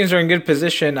both teams are in good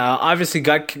position. Obviously,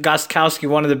 Gostkowski,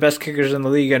 one of the best kickers in the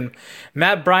league, and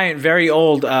Matt Bryant, very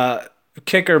old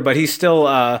kicker, but he's still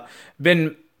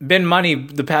been money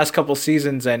the past couple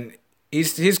seasons, and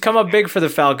he's come up big for the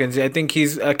Falcons. I think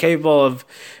he's capable of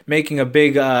making a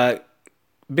big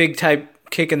type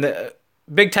kick in the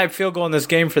big type field goal in this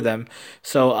game for them.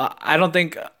 So I don't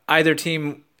think either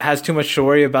team has too much to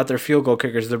worry about their field goal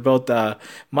kickers. They're both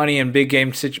money in big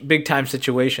time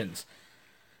situations.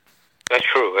 That's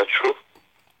true.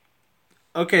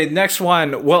 Okay, next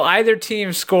one. Will either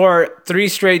team score 3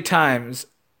 straight times?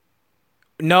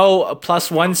 No,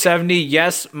 +170.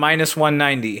 Yes,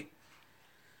 -190.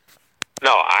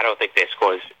 No, I don't think they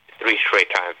score 3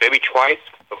 straight times. Maybe twice,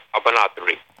 but not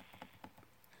 3.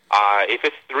 If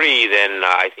it's 3, then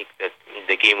I think that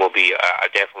the game will be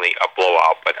definitely a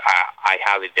blowout, but I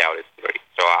highly doubt it's 3.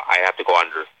 So I have to go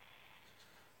under.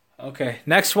 Okay,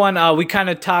 next one. We kind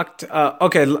of talked.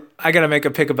 Okay, I got to make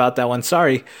a pick about that one.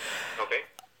 Sorry. Okay.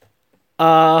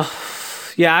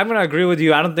 Yeah, I'm going to agree with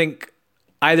you. I don't think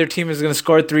either team is going to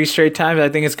score 3 straight times. I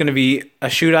think it's going to be a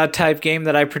shootout type game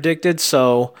that I predicted.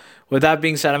 So with that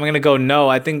being said, I'm going to go no.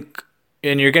 I think...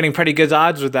 And you're getting pretty good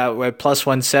odds with that, with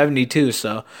 +170 too.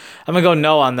 So I'm going to go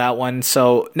no on that one.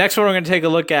 So next one we're going to take a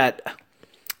look at.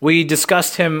 We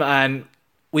discussed him and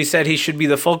we said he should be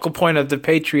the focal point of the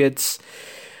Patriots'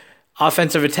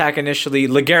 offensive attack initially.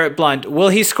 LeGarrette Blount. Will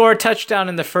he score a touchdown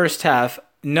in the first half?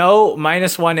 No,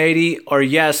 -180, or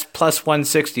yes,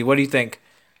 +160. What do you think?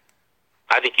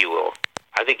 I think he will.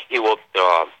 I think he will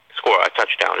score a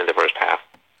touchdown in the first half.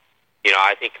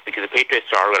 I think because the Patriots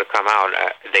are going to come out,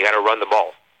 they got to run the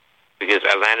ball. Because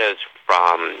Atlanta's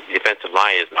defensive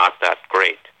line is not that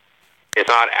great. It's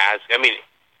not as,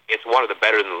 it's one of the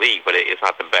better in the league, but it's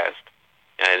not the best.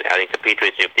 And I think the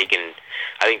Patriots, if they can,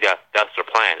 I think that's their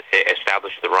plan: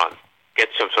 establish the run, get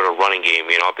some sort of running game,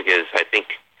 because I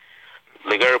think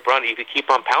LeGarrette Blount, if you keep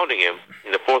on pounding him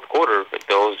in the fourth quarter,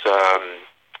 those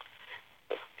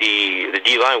the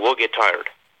D line will get tired.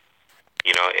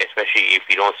 Especially if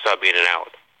you don't sub in and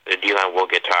out, the D line will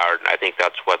get tired, and I think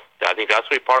that's what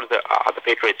part of the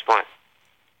Patriots' plan.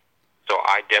 So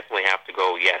I definitely have to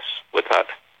go yes with that.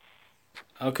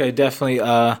 Okay, definitely.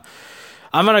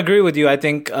 I'm gonna agree with you. I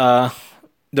think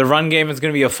the run game is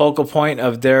going to be a focal point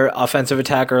of their offensive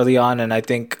attack early on, and I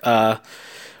think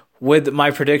with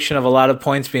my prediction of a lot of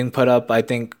points being put up, I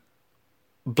think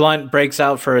Blount breaks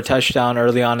out for a touchdown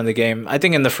early on in the game. I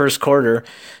think in the first quarter.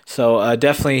 So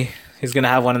definitely he's going to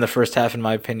have one in the first half, in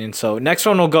my opinion. So next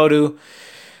one we'll go to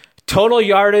total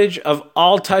yardage of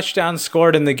all touchdowns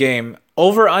scored in the game.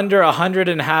 Over under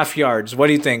 100.5 yards. What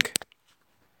do you think?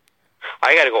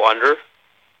 I got to go under.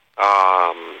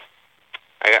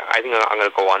 I think I'm going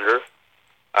to go under.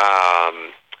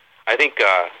 I think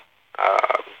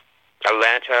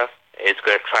Atlanta is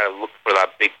going to try to look for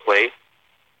that big play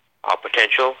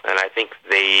potential, and I think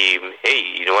they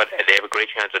have a great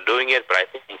chance of doing it, but I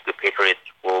think the Patriots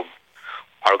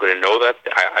are going to know that.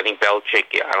 I think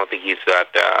Belichick, I don't think he's that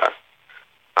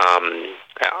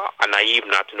naive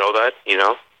not to know that,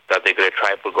 that they're going to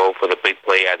try to go for the big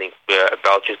play. I think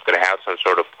Belichick's going to have some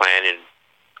sort of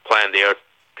plan there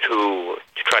to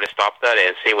try to stop that,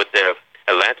 and same with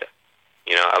Atlanta.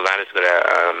 Atlanta's going to,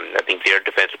 I think their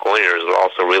defensive coordinators will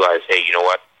also realize, hey, you know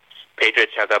what?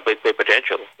 Patriots have that big play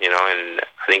potential, and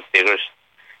I think they're going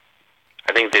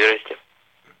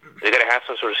to have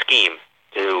some sort of scheme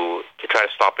to try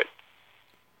to stop it.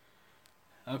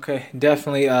 Okay,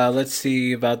 definitely. Let's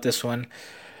see about this one.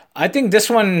 I think this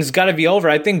one's got to be over.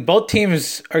 I think both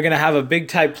teams are going to have a big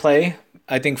type play.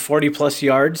 I think 40-plus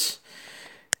yards.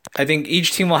 I think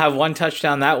each team will have one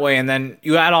touchdown that way, and then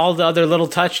you add all the other little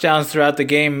touchdowns throughout the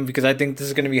game because I think this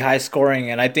is going to be high scoring,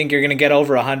 and I think you're going to get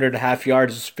over 100.5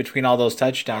 yards between all those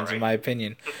touchdowns, right, in my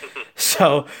opinion.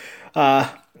 So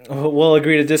we'll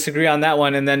agree to disagree on that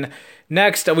one. And then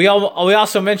next, we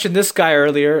also mentioned this guy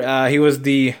earlier. He was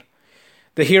the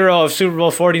hero of Super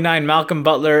Bowl 49, Malcolm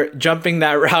Butler, jumping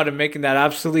that route and making that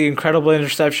absolutely incredible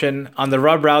interception on the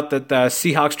rub route that the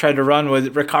Seahawks tried to run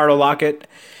with Ricardo Lockett.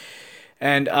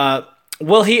 And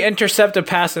will he intercept a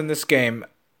pass in this game?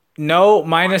 No,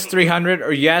 minus 300,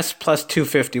 or yes, plus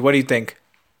 250? What do you think?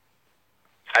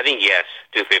 I think yes,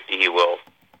 250 he will.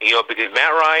 Because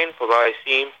Matt Ryan, from what I've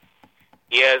seen,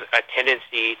 he has a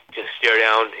tendency to stare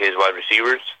down his wide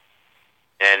receivers.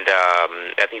 And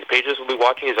I think the Patriots will be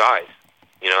watching his eyes.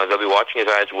 They'll be watching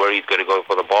his eyes where he's going to go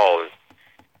for the ball. And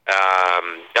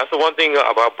that's the one thing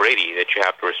about Brady that you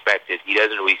have to respect is he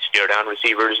doesn't really stare down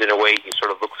receivers in a way. He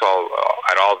sort of looks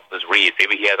at all of his reads.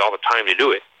 Maybe he has all the time to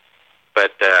do it.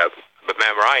 But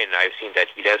Matt Ryan, I've seen that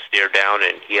he does stare down,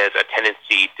 and he has a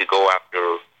tendency to go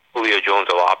after Julio Jones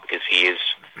a lot because he is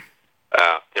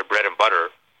their bread and butter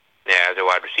as a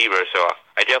wide receiver. So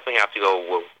I definitely have to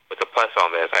go with the plus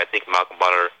on this. I think Malcolm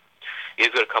Butler is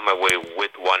going to come away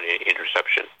with one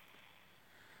interception.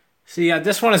 See, yeah,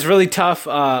 this one is really tough.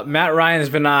 Matt Ryan has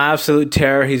been on absolute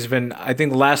tear. He's been, I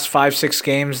think, the last 5-6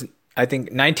 games, I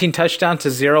think 19 touchdowns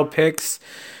to 0 picks.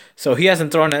 So he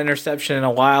hasn't thrown an interception in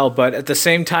a while. But at the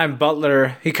same time,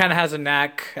 Butler, he kind of has a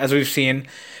knack, as we've seen,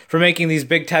 for making these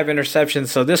big-type interceptions.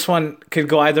 So this one could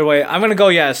go either way. I'm going to go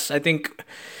yes. I think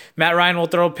Matt Ryan will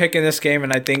throw a pick in this game,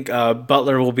 and I think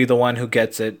Butler will be the one who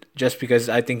gets it, just because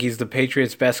I think he's the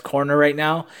Patriots' best corner right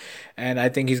now. And I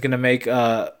think he's going to make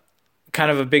kind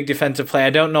of a big defensive play. I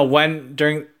don't know when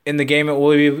in the game it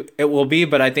will be,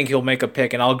 but I think he'll make a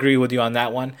pick, and I'll agree with you on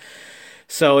that one.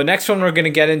 So the next one we're going to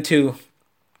get into,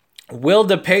 will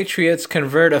the Patriots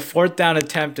convert a fourth down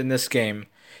attempt in this game?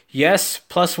 Yes,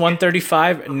 plus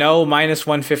 135. No, minus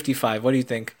 155. What do you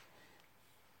think?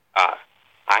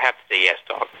 I have to say yes,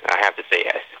 dog. I have to say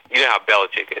yes. You know how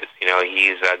Belichick is.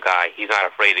 He's a guy. He's not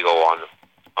afraid to go on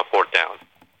fourth down.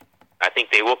 I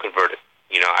think they will convert it.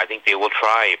 I think they will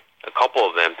try a couple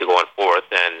of them to go on fourth,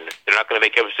 and they're not going to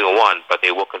make every single one, but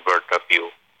they will convert a few.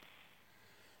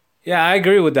 Yeah, I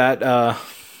agree with that.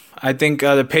 I think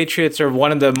the Patriots are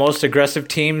one of the most aggressive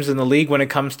teams in the league when it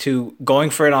comes to going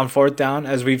for it on fourth down,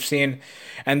 as we've seen.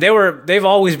 And they've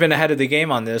always been ahead of the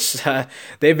game on this.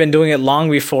 They've been doing it long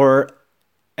before,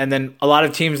 and then a lot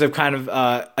of teams have kind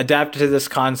of adapted to this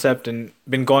concept and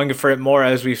been going for it more,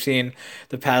 as we've seen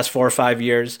the past 4 or 5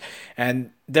 years.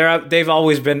 And they've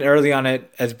always been early on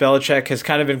it, as Belichick has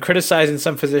kind of been criticized in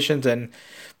some positions,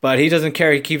 but he doesn't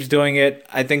care. He keeps doing it.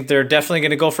 I think they're definitely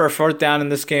going to go for a fourth down in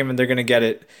this game, and they're going to get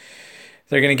it.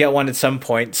 they're going to get one at some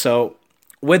point. So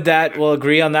with that, we'll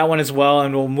agree on that one as well,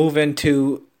 and we'll move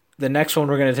into the next one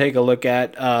we're going to take a look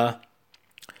at.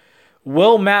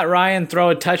 Will Matt Ryan throw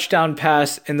a touchdown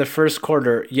pass in the first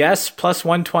quarter? Yes, plus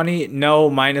 120. No,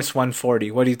 minus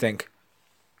 140. What do you think?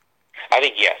 I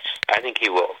think yes. I think he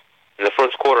will. In the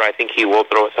first quarter, I think he will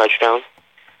throw a touchdown.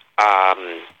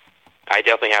 I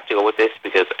definitely have to go with this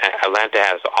because Atlanta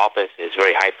has offense is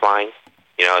very high flying.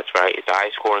 It's a high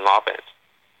scoring offense,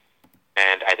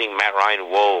 and I think Matt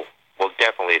Ryan will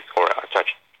definitely score a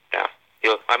touchdown.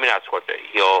 He'll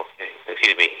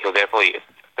definitely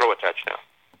throw a touchdown.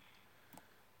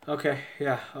 Okay,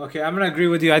 yeah. Okay, I'm going to agree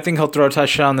with you. I think he'll throw a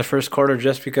touchdown in the first quarter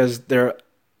just because they're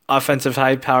offensive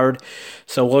high-powered.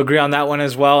 So we'll agree on that one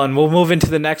as well. And we'll move into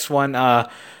the next one.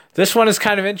 This one is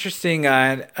kind of interesting.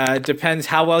 It depends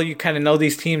how well you kind of know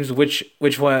these teams, which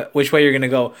way you're going to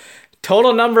go.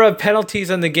 Total number of penalties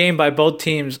in the game by both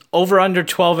teams, over under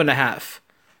 12.5.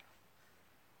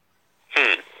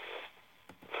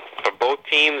 For both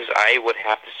teams, I would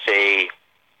have to say...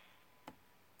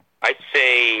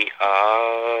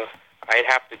 I'd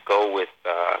have to go with.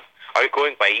 Are you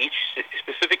going by each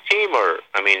specific team, or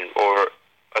a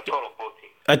total of both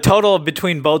teams? A total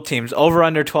between both teams, over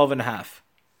under 12.5.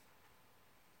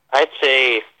 I'd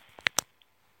say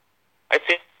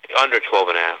under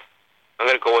 12.5. I'm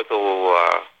gonna go with a little.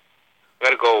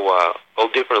 A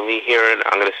little differently here, and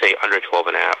I'm gonna say under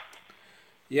 12.5.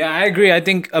 Yeah, I agree. I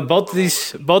think both of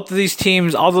these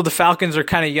teams, although the Falcons are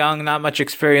kind of young, not much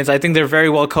experience, I think they're very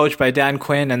well coached by Dan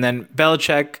Quinn. And then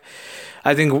Belichick,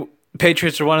 I think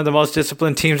Patriots are one of the most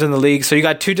disciplined teams in the league. So you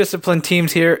got two disciplined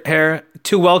teams here,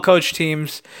 two well-coached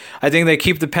teams. I think they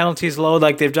keep the penalties low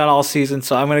like they've done all season.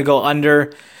 So I'm going to go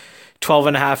under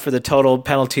 12.5 for the total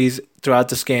penalties throughout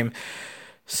this game.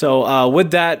 So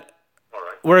with that,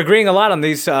 we're agreeing a lot on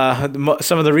these,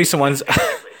 some of the recent ones.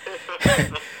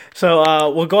 So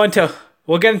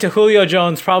we'll get into Julio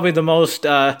Jones, probably the most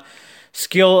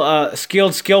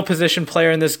skilled position player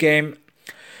in this game.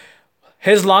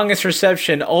 His longest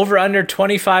reception, over under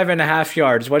 25.5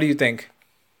 yards. What do you think?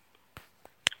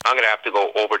 I'm gonna have to go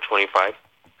over 25.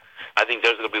 I think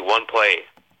there's gonna be one play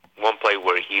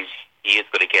where he is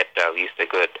gonna get at least a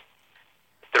good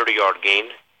 30-yard gain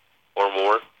or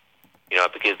more.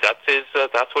 Because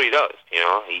that's what he does.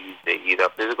 He's a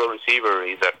physical receiver.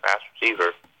 He's a fast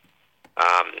receiver.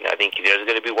 I think there's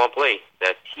going to be one play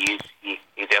that he's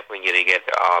definitely going to get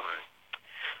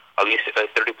at least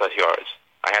 30-plus yards.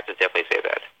 I have to definitely say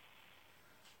that.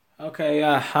 Okay,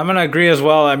 yeah, I'm going to agree as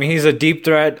well. I mean, he's a deep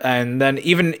threat, and then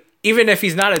even if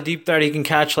he's not a deep threat, he can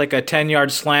catch like a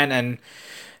 10-yard slant, and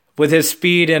with his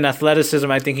speed and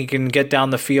athleticism, I think he can get down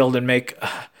the field and make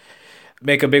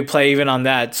a big play even on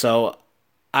that. So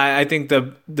I think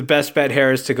the best bet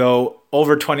here is to go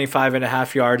over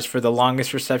 25.5 yards for the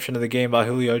longest reception of the game by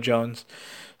Julio Jones.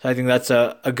 So I think that's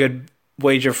a good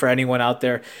wager for anyone out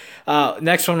there.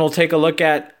 Next one, we'll take a look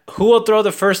at who will throw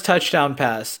the first touchdown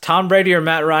pass, Tom Brady or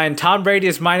Matt Ryan. Tom Brady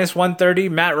is minus 130,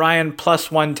 Matt Ryan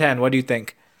plus 110. What do you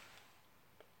think?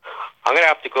 I'm going to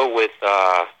have to go with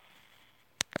Tom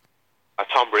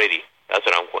Brady. That's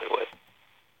what I'm going with.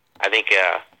 I think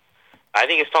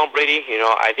it's Tom Brady.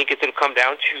 I think it's going to come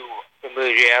down to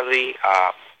familiarity.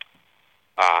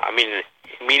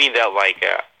 Meaning that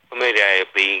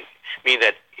familiarity, meaning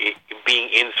that being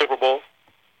in the Super Bowl.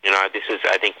 This is,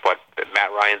 I think,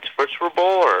 Matt Ryan's first Super Bowl,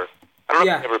 or I don't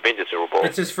know if he's ever been to Super Bowl.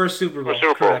 It's his first Super Bowl.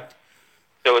 Correct.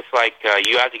 So it's like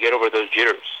you have to get over those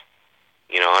jitters.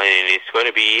 And it's going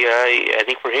to be, I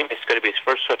think for him, it's going to be his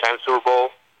first time Super Bowl.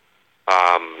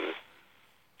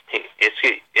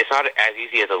 It's not as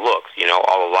easy as it looks.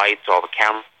 All the lights, all the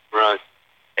cameras,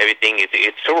 everything.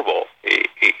 It's Super Bowl.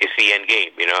 It's the end game.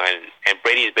 And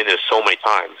Brady's been there so many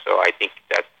times. So I think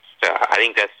that's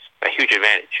a huge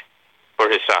advantage for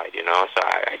his side. So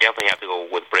I definitely have to go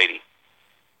with Brady.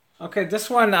 Okay, this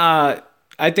one, I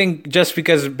think just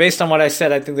because based on what I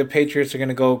said, I think the Patriots are going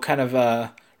to go kind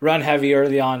of run heavy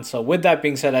early on. So with that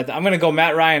being said, I'm going to go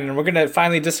Matt Ryan, and we're going to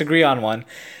finally disagree on one.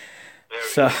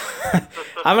 So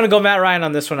I'm going to go Matt Ryan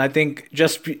on this one. I think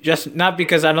just not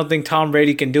because I don't think Tom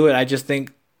Brady can do it. I just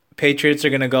think Patriots are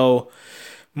going to go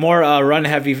more run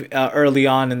heavy early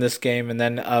on in this game and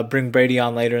then bring Brady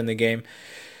on later in the game.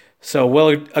 So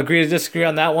we'll agree to disagree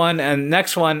on that one. And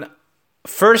next one,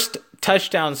 first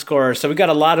touchdown scorer. So we got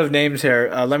a lot of names here.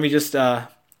 Let me just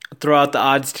throw out the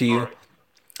odds to you.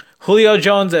 Julio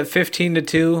Jones at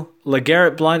 15-2,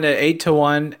 LeGarrette Blount at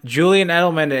 8-1, Julian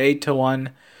Edelman at 8-1,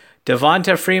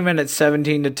 Devonta Freeman at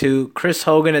 17-2, Chris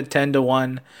Hogan at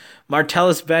 10-1,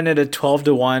 Martellus Bennett at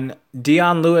 12-1,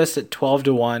 Dion Lewis at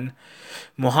 12-1,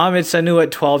 Mohamed Sanu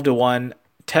at 12-1,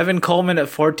 Tevin Coleman at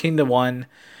 14-1,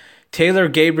 Taylor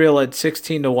Gabriel at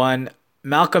 16-1,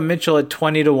 Malcolm Mitchell at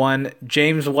 20-1,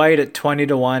 James White at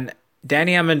 20-1,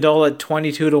 Danny Amendola at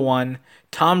 22-1,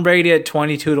 Tom Brady at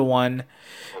 22-1,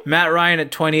 Matt Ryan at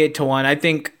 28-1. I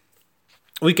think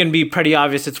we can be pretty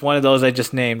obvious it's one of those I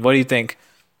just named. What do you think?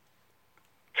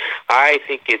 I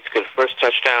think it's good first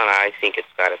touchdown. I think it's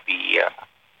got to be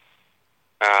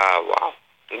wow.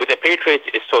 With the Patriots,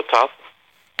 it's so tough,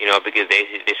 because they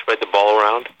spread the ball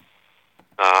around.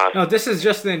 No, this is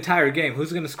just the entire game.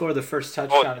 Who's going to score the first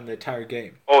touchdown in the entire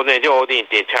game? The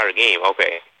entire game.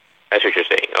 Okay, that's what you're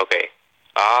saying. Okay.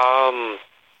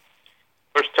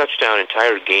 First touchdown,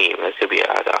 entire game. That's gonna be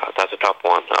that's a tough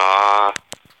one.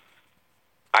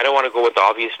 I don't want to go with the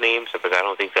obvious names because I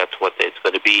don't think that's what it's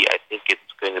going to be. I think it's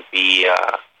going to be.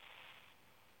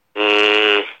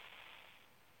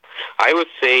 I would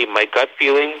say my gut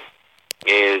feeling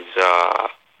is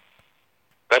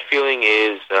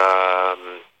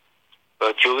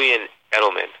Julian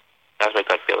Edelman. That's my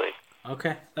gut feeling.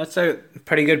 Okay, that's a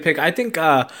pretty good pick. I think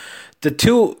the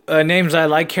two names I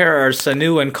like here are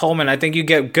Sanu and Coleman. I think you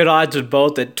get good odds with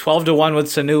both at 12-1 with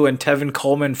Sanu and Tevin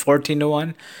Coleman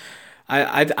 14-1.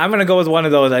 I'm gonna go with one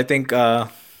of those. I think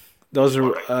those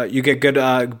are you get good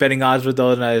betting odds with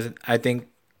those, and I think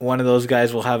one of those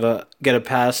guys will get a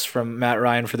pass from Matt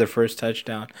Ryan for the first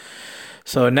touchdown.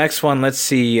 So next one, let's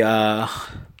see. Let's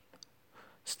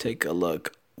take a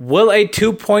look. Will a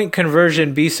 2-point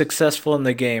conversion be successful in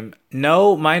the game?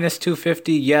 No, minus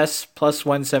 250. Yes, plus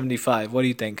 175. What do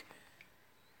you think?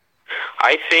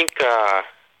 I think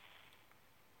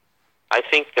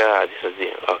this is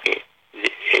okay.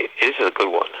 This is a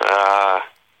good one. I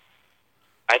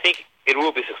think it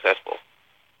will be successful.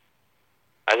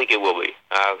 I think it will be.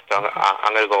 So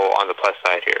I'm going to go on the plus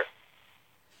side here.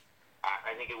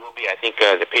 I think it will be. I think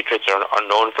the Patriots are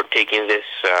known for taking this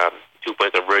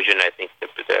 2-point conversion. I think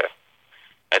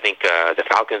the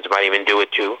Falcons might even do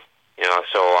it too.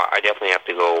 So I definitely have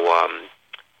to go on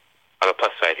the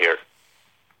plus side here.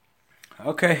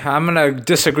 Okay, I'm gonna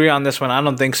disagree on this one. I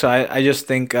don't think so. I just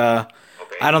think I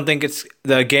don't think it's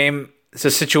the game. It's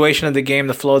the situation of the game.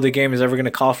 The flow of the game is ever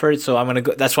gonna call for it. So I'm gonna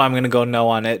go. That's why I'm gonna go no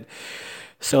on it.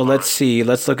 So let's see.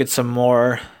 Let's look at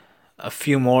a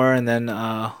few more, and then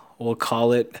we'll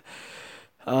call it.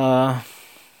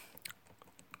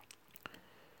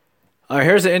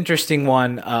 Here's an interesting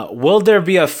one. Will there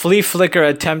be a flea flicker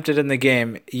attempted in the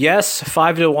game? Yes,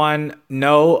 5-1.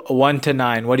 No,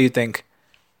 1-9. What do you think?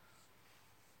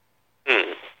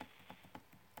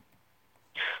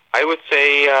 I would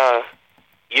say,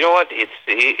 you know what? It's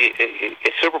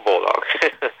Super Bowl, dog.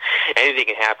 Anything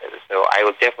can happen. So I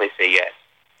would definitely say yes.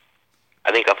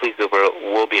 I think a flea flicker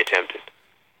will be attempted.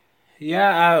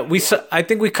 Yeah, I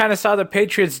think we kind of saw the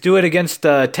Patriots do it against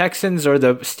the Texans or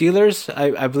the Steelers.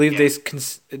 I believe they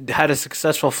had a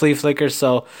successful flea flicker.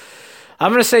 So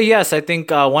I'm going to say yes. I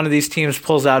think one of these teams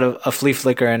pulls out a flea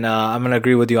flicker, and I'm going to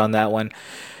agree with you on that one.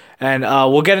 And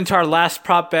we'll get into our last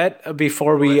prop bet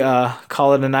before we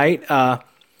call it a night.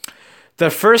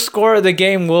 The first score of the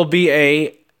game will be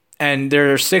and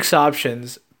there are 6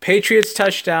 options. Patriots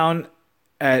touchdown.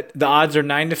 The odds are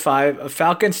 9-5. A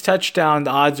Falcons touchdown, the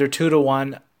odds are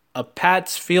 2-1. A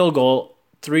Pats field goal,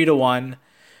 3-1.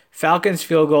 Falcons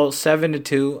field goal,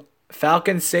 7-2.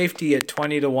 Falcons safety at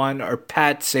 20-1, or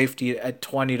Pats safety at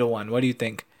 20-1. What do you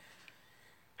think?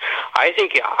 I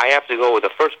think I have to go with the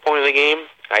first point of the game.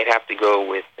 I'd have to go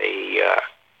with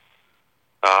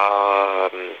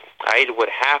I would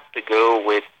have to go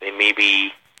with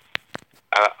maybe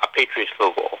a Patriots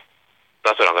field goal.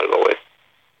 That's what I'm going to go with.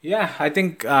 Yeah, I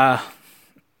think I'm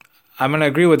going to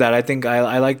agree with that. I think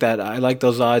I like that. I like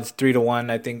those odds, 3-1.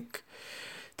 I think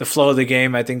the flow of the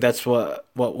game, I think that's what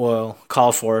we'll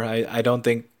call for. I don't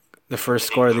think the first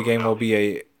score of the game will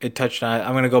be a touchdown.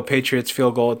 I'm going to go Patriots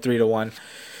field goal at 3-1.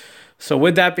 So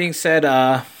with that being said,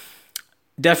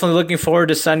 definitely looking forward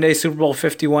to Sunday, Super Bowl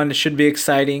 51. It should be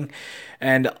exciting.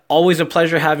 And always a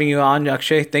pleasure having you on,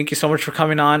 Akshay. Thank you so much for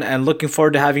coming on, and looking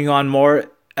forward to having you on more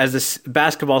as this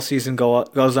basketball season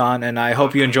goes on, and I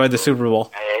hope you enjoyed the Super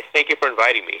Bowl. Thank you for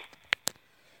inviting me.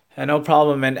 No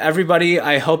problem. And everybody,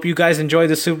 I hope you guys enjoy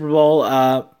the Super Bowl.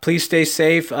 Please stay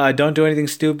safe. Don't do anything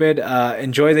stupid.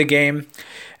 Enjoy the game.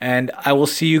 And I will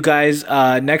see you guys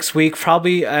next week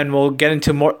probably, and we'll get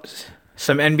into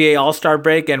some NBA All-Star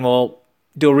break, and we'll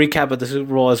do a recap of the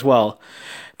Super Bowl as well.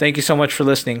 Thank you so much for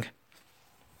listening.